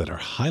things that are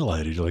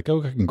highlighted. You're like,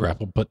 oh, I can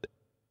grapple, but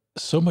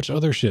so much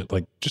other shit,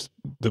 like just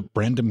the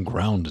random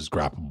ground is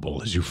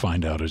grappleable, as you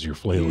find out as you're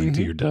flailing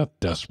to your death,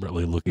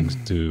 desperately looking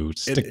to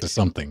stick to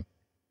something.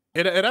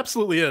 It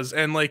absolutely is.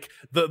 And like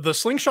the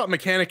slingshot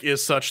mechanic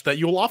is such that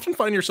you'll often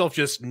find yourself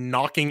just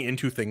knocking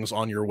into things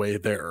on your way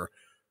there.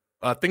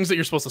 things that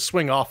you're supposed to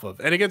swing off of,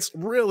 and it gets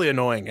really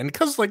annoying. And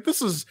because like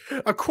this is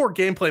a core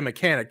gameplay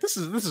mechanic, this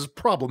is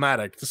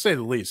problematic to say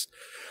the least.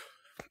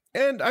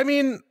 And I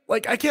mean,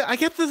 like I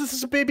get this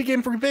is a baby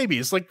game for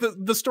babies. Like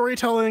the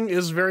storytelling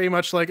is very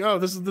much like, oh,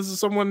 this is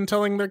someone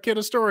telling their kid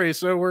a story,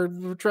 so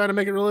we're trying to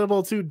make it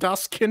relatable to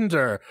das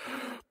Kinder.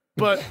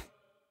 But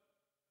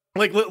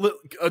like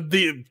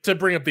to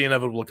bring up the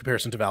inevitable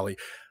comparison to Valley,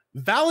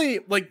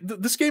 like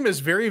this game is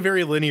very,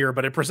 very linear,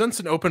 but it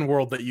presents an open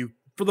world that you,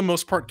 for the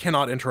most part,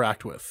 cannot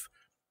interact with.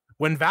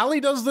 When Valley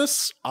does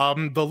this,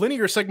 the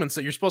linear segments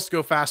that you're supposed to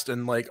go fast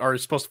and like are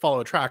supposed to follow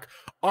a track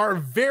are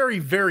very,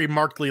 very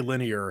markedly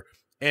linear,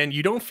 and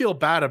you don't feel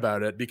bad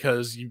about it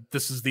because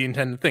this is the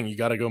intended thing. You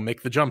got to go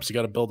make the jumps. You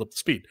got to build up the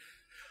speed,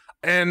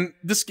 and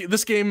this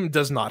game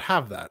does not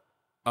have that.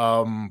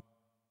 The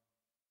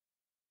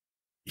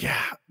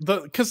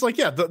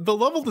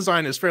level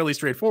design is fairly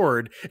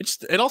straightforward.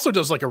 It also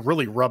does like a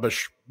really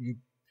rubbish.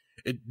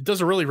 It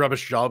does a really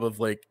rubbish job of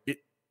like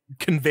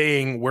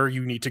conveying where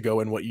you need to go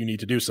and what you need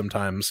to do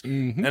sometimes.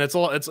 And it's a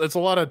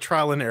lot of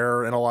trial and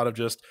error, and a lot of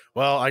just,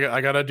 well, I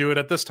gotta do it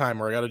at this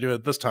time, or I gotta do it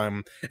at this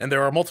time, and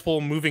there are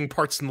multiple moving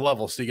parts in the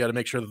level, so you gotta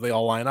make sure that they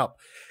all line up,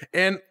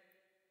 and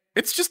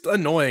it's just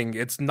annoying.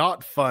 It's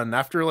not fun.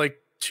 After like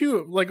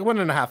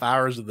 1.5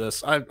 hours of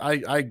this,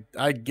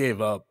 I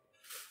gave up.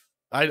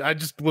 I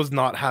just was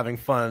not having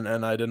fun,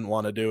 and I didn't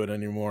want to do it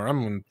anymore.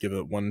 I'm gonna give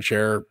it 1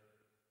 share.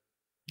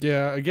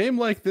 Yeah, a game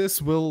like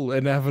this will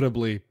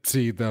inevitably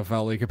see the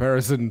Valley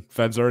comparison.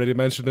 Fed's already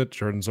mentioned it.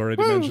 Jordan's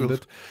already mentioned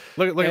it.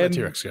 Look at the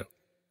T-Rex go.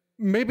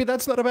 Maybe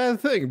that's not a bad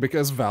thing,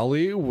 because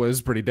Valley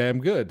was pretty damn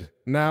good.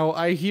 Now,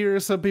 I hear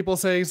some people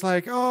saying, it's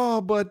like,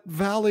 oh, but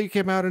Valley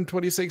came out in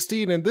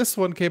 2016, and this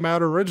one came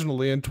out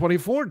originally in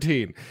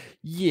 2014.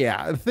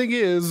 Yeah, the thing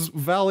is,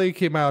 Valley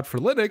came out for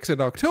Linux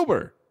in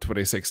October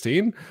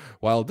 2016,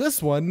 while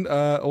this one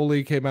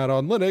only came out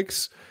on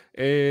Linux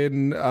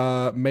in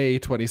May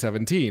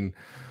 2017.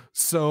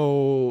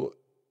 So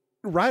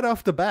right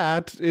off the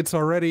bat, it's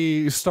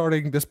already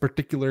starting this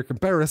particular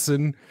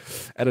comparison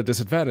at a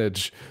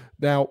disadvantage.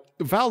 Now,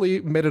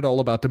 Valley made it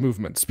all about the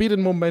movement. Speed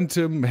and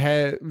momentum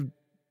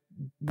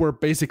were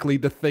basically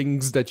the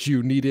things that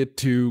you needed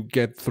to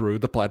get through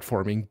the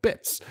platforming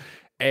bits.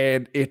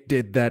 And it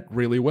did that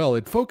really well.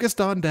 It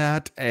focused on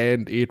that,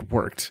 and it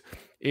worked.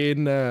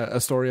 In a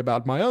story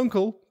about my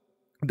uncle,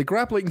 the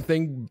grappling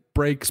thing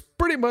breaks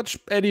pretty much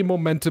any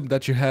momentum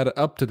that you had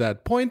up to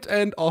that point,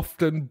 and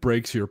often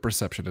breaks your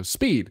perception of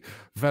speed.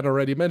 Van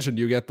already mentioned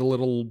you get the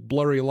little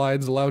blurry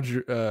lines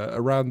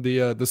around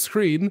the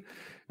screen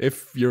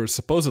if you're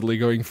supposedly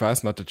going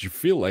fast, not that you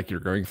feel like you're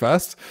going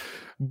fast,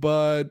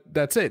 but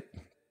that's it.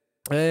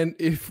 And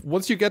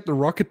once you get the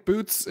rocket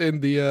boots in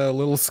the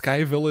little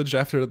sky village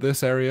after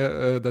this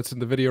area that's in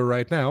the video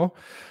right now,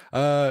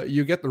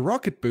 you get the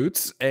rocket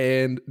boots,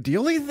 and the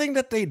only thing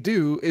that they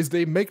do is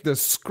they make the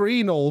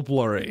screen all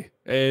blurry,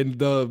 and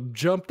the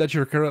jump that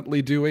you're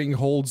currently doing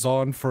holds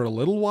on for a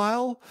little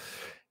while,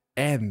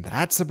 and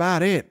that's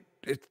about it.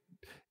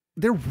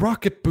 They're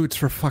rocket boots,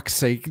 for fuck's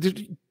sake.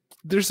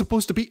 They're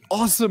supposed to be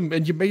awesome,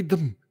 and you made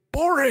them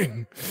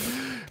boring.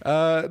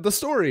 The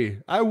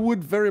story, I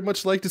would very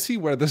much like to see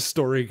where this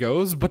story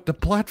goes, but the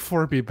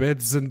platformy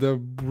bits and the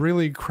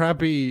really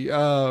crappy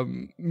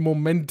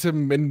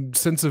momentum and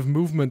sense of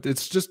movement,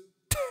 it's just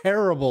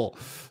terrible.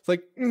 It's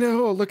like,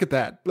 no, look at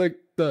that. Like,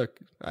 look,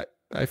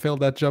 I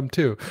failed that jump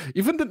too.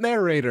 Even the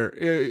narrator,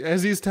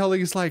 as he's telling,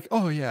 he's like,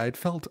 oh yeah, it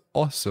felt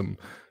awesome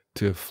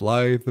to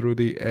fly through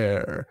the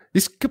air.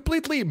 He's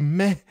completely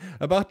meh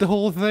about the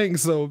whole thing,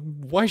 so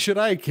why should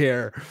I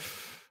care?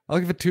 I'll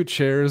give it 2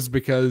 chairs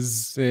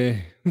because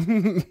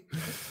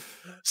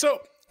So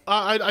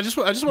I just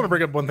want to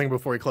bring up one thing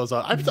before we close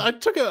out. I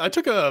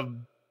took a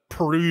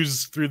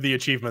peruse through the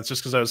achievements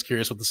just because I was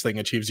curious what this thing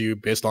achieves you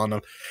based on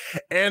them,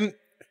 and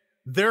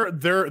there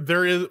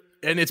is,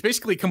 and it's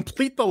basically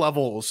complete the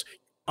levels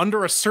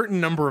under a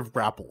certain number of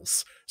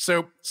grapples.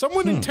 So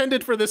someone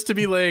intended for this to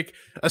be like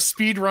a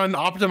speedrun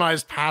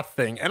optimized path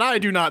thing, and I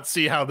do not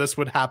see how this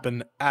would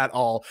happen at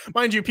all.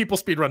 Mind you, people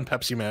speedrun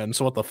Pepsi Man,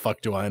 so what the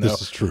fuck do I know?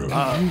 This is true.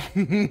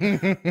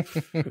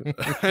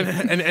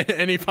 And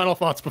any final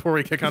thoughts before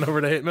we kick on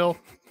over to Hate Mail?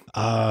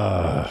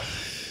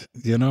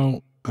 You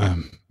know,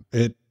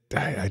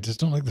 I just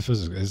don't like the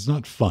physics. It's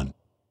not fun.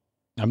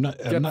 I'm not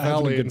having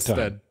a good instead.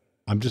 Time.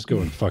 I'm just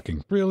going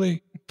fucking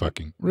really,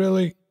 fucking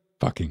really,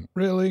 fucking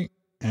really,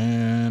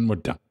 and we're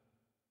done.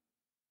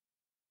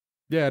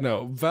 Yeah,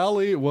 no,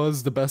 Valley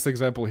was the best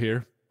example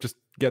here. Just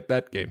get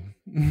that game.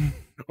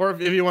 Or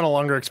if you want a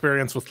longer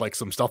experience with like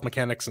some stealth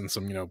mechanics and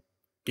some,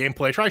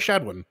 gameplay, try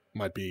Shadwin.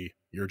 Might be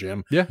your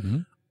jam. Yeah.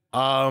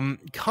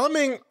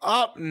 Coming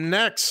up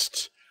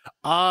next,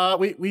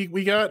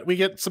 we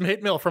get some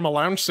hate mail from a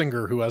lounge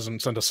singer who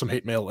hasn't sent us some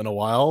hate mail in a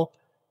while,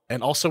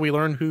 and also we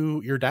learn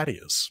who your daddy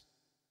is.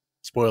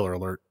 Spoiler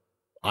alert,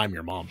 I'm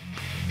your mom.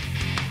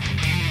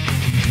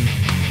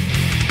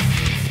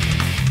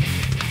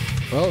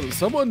 Well,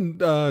 someone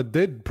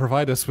did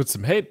provide us with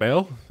some hate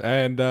mail,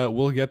 and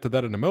we'll get to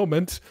that in a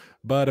moment.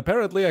 But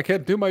apparently I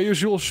can't do my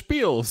usual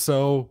spiel,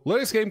 so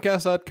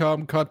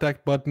LinuxGameCast.com,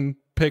 contact button,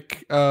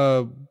 pick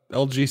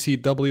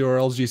LGCW or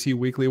LGC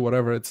Weekly,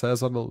 whatever it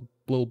says on the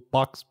little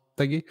box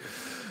thingy,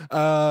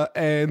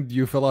 and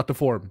you fill out the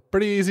form.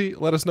 Pretty easy.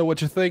 Let us know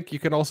what you think. You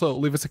can also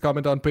leave us a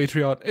comment on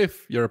Patreon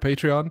if you're a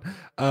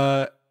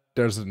Patreon.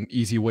 There's an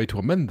easy way to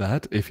amend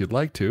that if you'd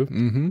like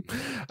to.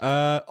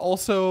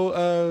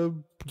 Also,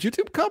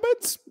 YouTube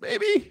comments,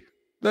 maybe?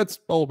 That's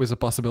always a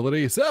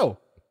possibility. So,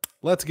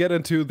 let's get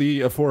into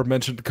the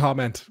aforementioned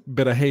comment,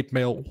 bit of hate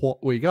mail,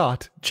 what we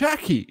got.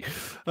 Jackie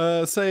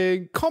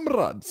saying,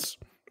 comrades,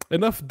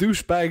 enough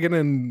douchebagging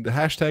and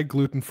hashtag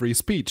gluten-free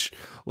speech.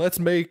 Let's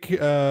make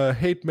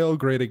hate mail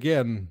great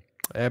again.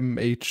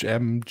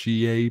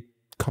 MHMGA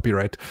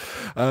copyright.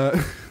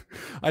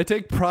 I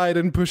take pride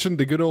in pushing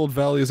the good old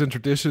values and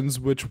traditions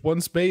which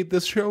once made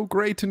this show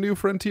great to new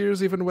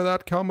frontiers, even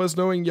without commas,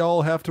 knowing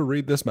y'all have to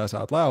read this mess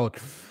out loud.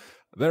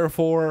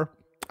 Therefore,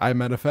 I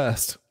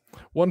manifest.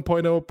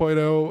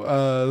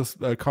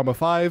 1.0.0, comma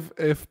 5.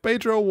 If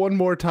Pedro one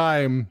more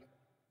time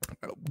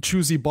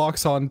choosy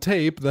box on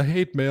tape, the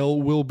hate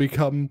mail will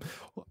become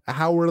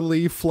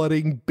hourly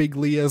flooding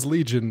bigly as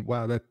legion.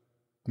 Wow, that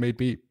made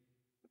me...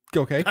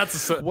 Okay. That's a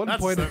show title.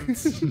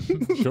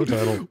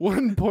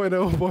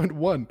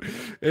 1.0.1.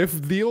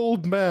 If the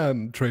old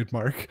man,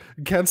 trademark,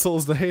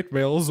 cancels the hate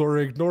mails or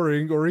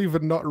ignoring or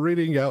even not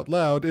reading out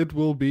loud, it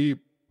will be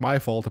my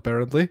fault,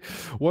 apparently.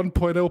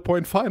 1.0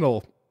 point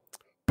final.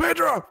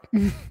 Pedro!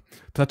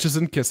 Touches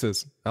and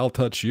kisses. I'll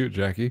touch you,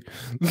 Jackie.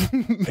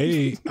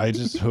 Hey, I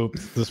just hope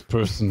this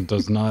person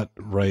does not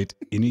write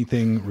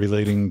anything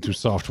relating to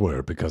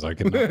software, because I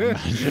cannot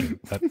imagine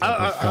that type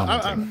of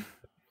commenting.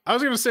 I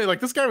was going to say,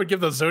 like, this guy would give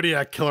the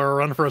Zodiac Killer a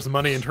run for his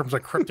money in terms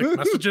of cryptic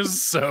messages,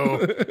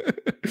 so...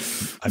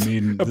 I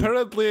mean...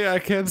 Apparently, I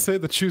can't say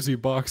the choosy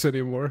box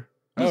anymore.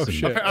 Listen, oh,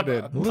 shit, I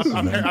did.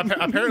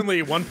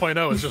 Apparently,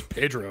 1.0 is just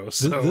Pedro,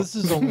 so... This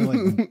is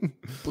only,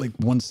 like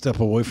one step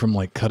away from,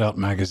 like, cut-out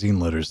magazine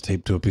letters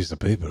taped to a piece of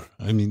paper.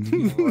 I mean,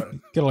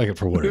 you gotta like it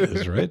for what it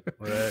is, right?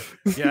 Right.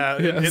 Yeah,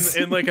 yes.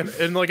 in like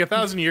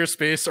 1,000-year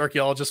space,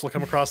 archaeologists will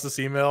come across this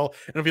email,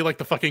 and it'll be like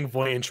the fucking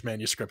Voynich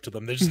manuscript to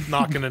them. They're just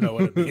not going to know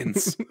what it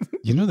means.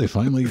 You know, they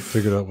finally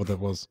figured out what that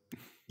was.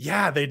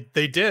 Yeah, they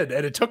did,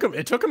 and it took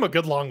them a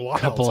good long while.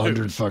 Couple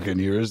hundred fucking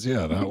years,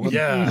 yeah. That one.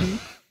 Yeah.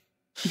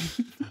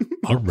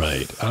 All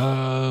right.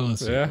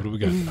 Let's see. What do we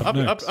got?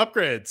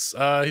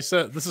 Upgrades. He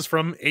said this is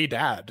from a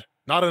dad,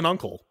 not an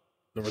uncle.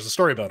 There was a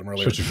story about him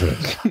earlier. Shut your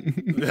face.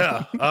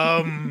 Yeah.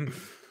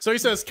 So he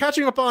says,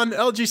 catching up on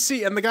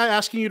LGC, and the guy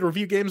asking you to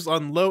review games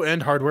on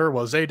low-end hardware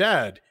was a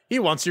dad. He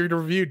wants you to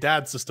review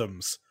dad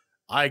systems.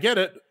 I get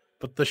it,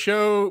 but the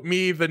show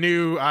me the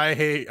new, I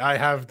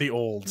have the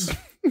olds.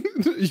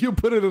 You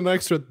put in an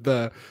extra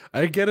the.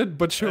 I get it,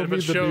 but show me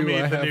the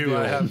new.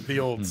 I have the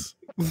olds.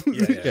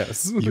 Yeah.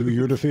 Yes.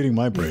 You're defeating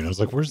my brain. I was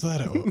like, where's that?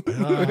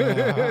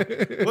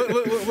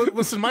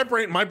 Listen, my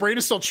brain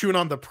is still chewing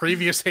on the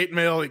previous hate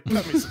mail.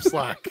 Cut me some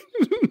slack.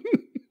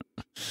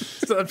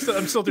 So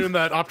I'm still doing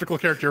that optical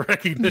character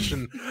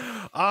recognition.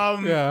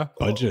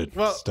 Budget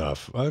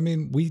stuff. I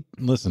mean,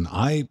 listen,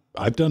 I've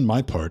done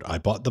my part. I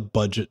bought the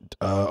budget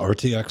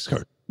RTX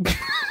card.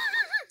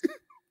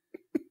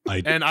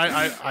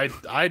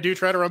 I do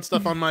try to run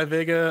stuff on my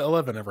Vega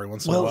 11 every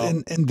once in a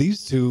while. And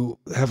these two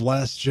have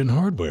last gen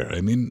hardware.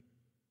 I mean,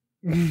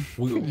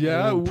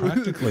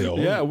 practically all.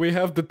 Yeah, we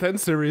have the 10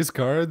 series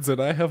cards,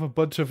 and I have a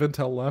bunch of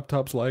Intel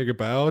laptops lying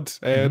about,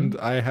 and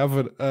I have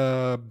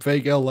a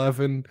Vega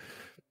 11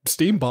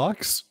 Steam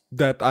box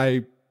that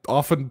I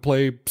often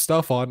play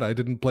stuff on. I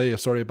didn't play a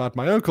story about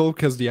my uncle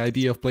because the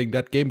idea of playing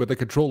that game with a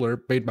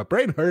controller made my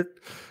brain hurt.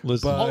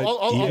 Listen,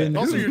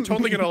 also, you're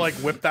totally gonna like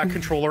whip that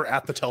controller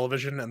at the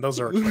television, and those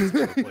are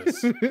expensive to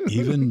replace.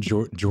 Even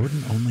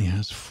Jordan only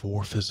has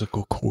 4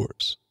 physical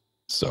cores,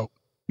 so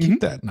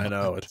keep that in mind. I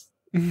know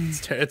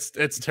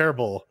it's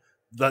terrible.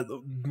 That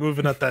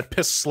moving at that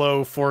piss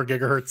slow 4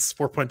 gigahertz,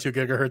 4.2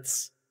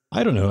 gigahertz.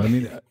 I don't know. I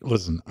mean,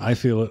 listen, I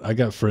feel it. I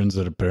got friends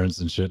that are parents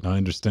and shit, and I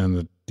understand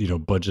that,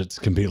 budgets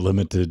can be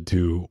limited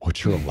to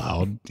what you're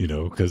allowed,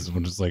 because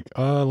when it's like,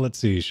 let's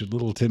see, should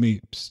little Timmy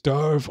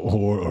starve,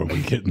 or are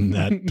we getting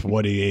that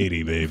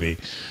 2080, baby?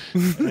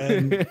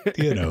 And,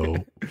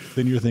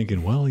 then you're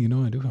thinking, well,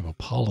 I do have a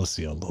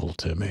policy on little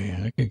Timmy.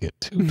 I could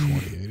get 2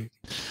 2080.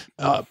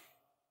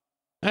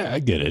 I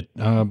get it.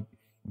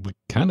 We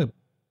kind of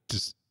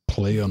just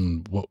play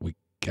on what we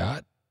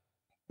got.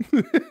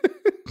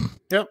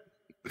 Yep.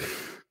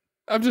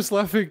 I'm just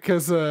laughing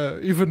because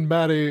even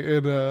Maddie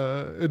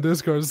in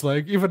Discord is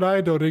like, even I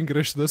don't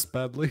English this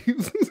badly.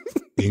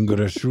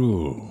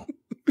 Inglishu.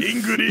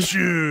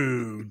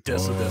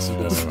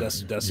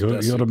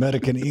 Your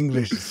American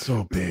English is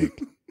so big.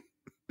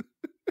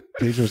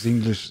 Pedro's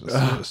English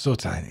so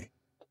tiny.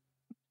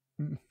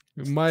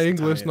 My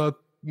English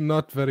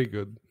not very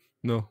good.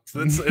 No,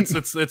 it's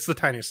the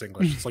tiniest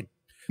English.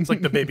 It's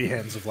like the baby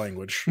hands of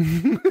language.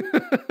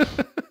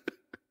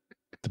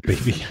 The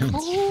baby hands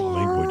of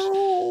language.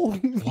 hole.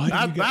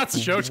 That's a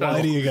show title.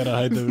 Why do you gotta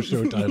hide those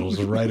show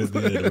titles right at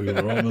the end? We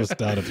were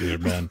almost out of here,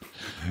 man.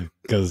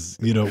 Because,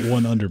 you know,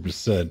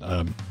 100%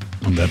 on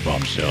that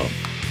bombshell.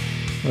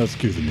 Let's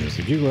cue the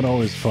music. You can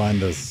always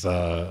find us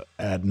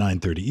at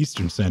 9:30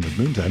 Eastern Standard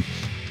Moon Time.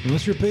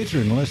 Unless you're a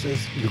patron, unless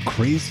you're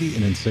crazy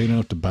and insane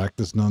enough to back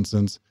this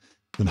nonsense,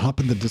 then hop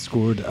in the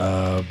Discord.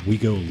 We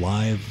go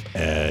live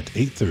at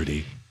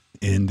 8:30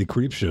 in the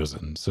Creep Shows.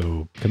 And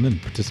so come in,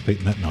 participate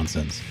in that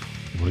nonsense.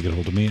 If you want to get a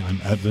hold of me,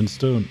 I'm at Vin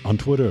Stone on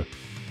Twitter.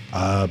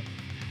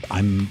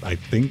 I'm, I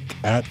think,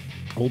 at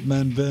Old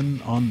Man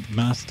Vin on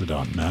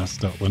Mastodon,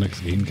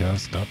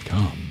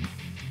 mass.linuxgamecast.com.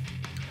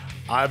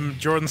 I'm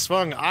Jordan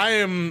Svung. I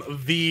am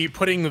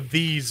putting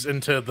these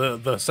into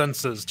the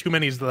senses. Too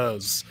many of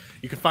those.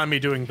 You can find me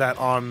doing that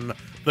on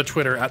the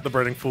Twitter at The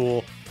Burning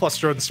Fool, plus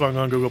Jordan Svung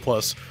on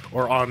Google+,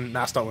 or on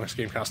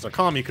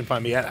mass.linuxgamecast.com. You can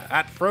find me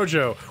at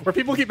Frojo, where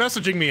people keep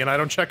messaging me and I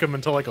don't check them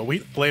until like a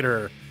week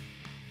later.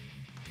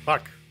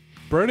 Fuck.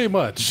 Pretty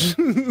much.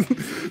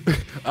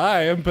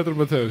 I am Pedro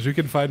Matos. You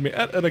can find me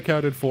at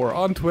unaccounted4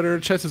 on Twitter.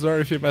 Chances are,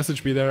 if you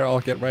message me there,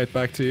 I'll get right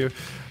back to you.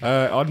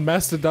 On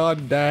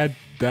Mastodon,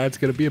 that's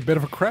going to be a bit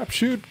of a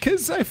crapshoot,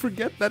 because I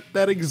forget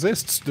that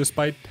exists,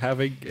 despite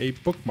having a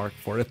bookmark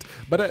for it.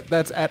 But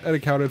that's at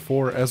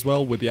unaccounted4 as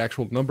well, with the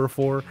actual number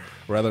 4,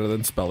 rather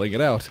than spelling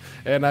it out.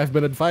 And I've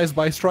been advised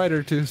by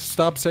Strider to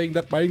stop saying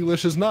that my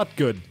English is not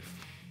good.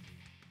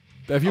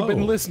 Have you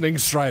been listening,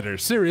 Strider?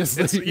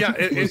 Seriously?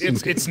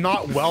 It's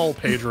not well,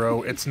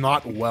 Pedro. It's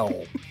not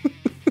well.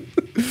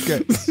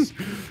 Okay.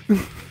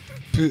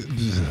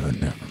 Never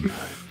mind.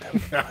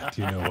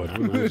 Do you know what?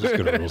 We're just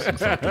going to roll some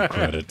fucking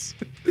credits.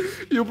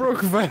 You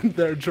broke Van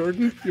there,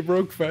 Jordan. You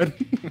broke Van.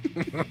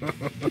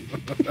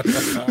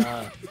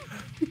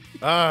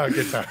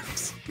 Good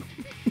times.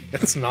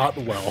 It's not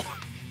well.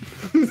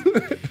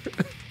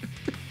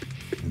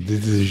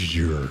 This is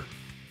your...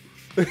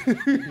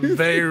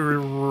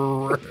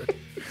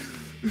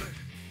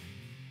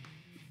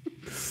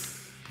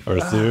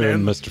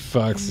 Arthurian, Mr.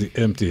 Foxy,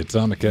 Empty,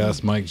 Atomic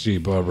Ass, Mike G,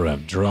 Barbara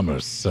M,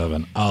 Drummer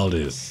 7,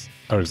 Aldis,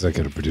 our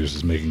executive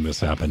producers making this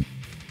happen.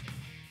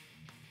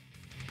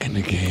 And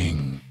the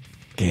gang.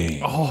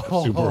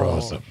 Super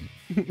awesome.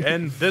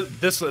 And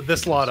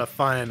this lot of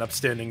fine,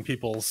 upstanding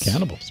people's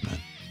cannibals, man.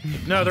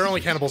 No, they're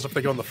only cannibals if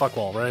they go in the fuck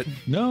wall, right?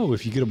 No,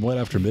 if you get them wet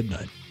after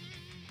midnight.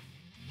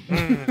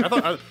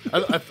 I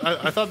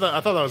thought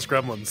that was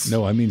Gremlins.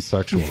 No, I mean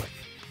sexually.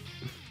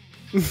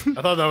 I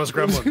thought that was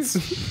Gremlins.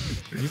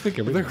 You think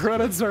the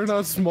credits are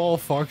not small,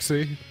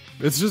 Foxy.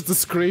 It's just the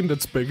screen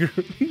that's bigger.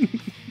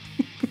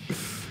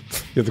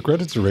 Yeah, the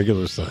credits are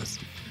regular size.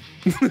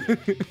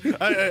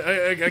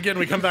 Again,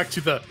 we come back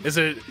to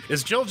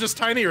is Jill just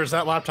tiny or is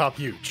that laptop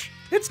huge?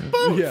 It's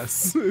both.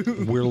 Yes.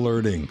 We're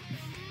learning.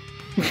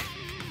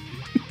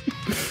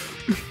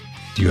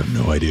 You have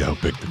no idea how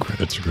big the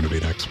credits are going to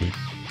be next week.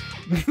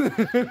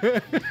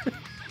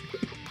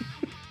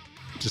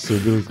 Just so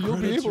you'll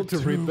be able to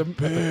read them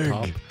big. at the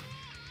top.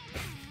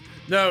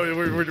 No,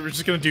 we're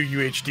just gonna do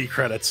UHD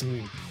credits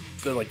and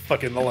they're like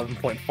fucking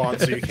 11-point font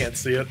so you can't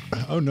see it.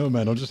 Oh no,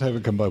 man! I'll just have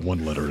it come by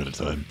one letter at a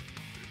time.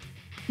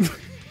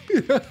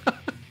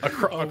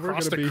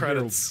 Across the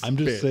credits. I'm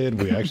just saying,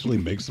 we actually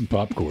make some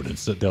popcorn and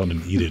sit down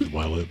and eat it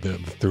while the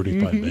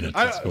 35 minutes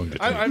is going to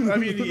take. I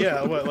mean,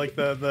 yeah, what, like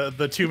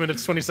the 2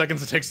 minutes 20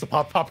 seconds it takes to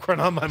pop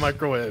popcorn on my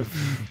microwave.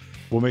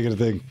 We'll make it a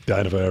thing.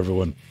 Dynify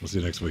everyone. We'll see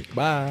you next week.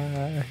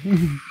 Bye.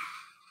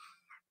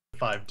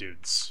 5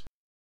 dudes.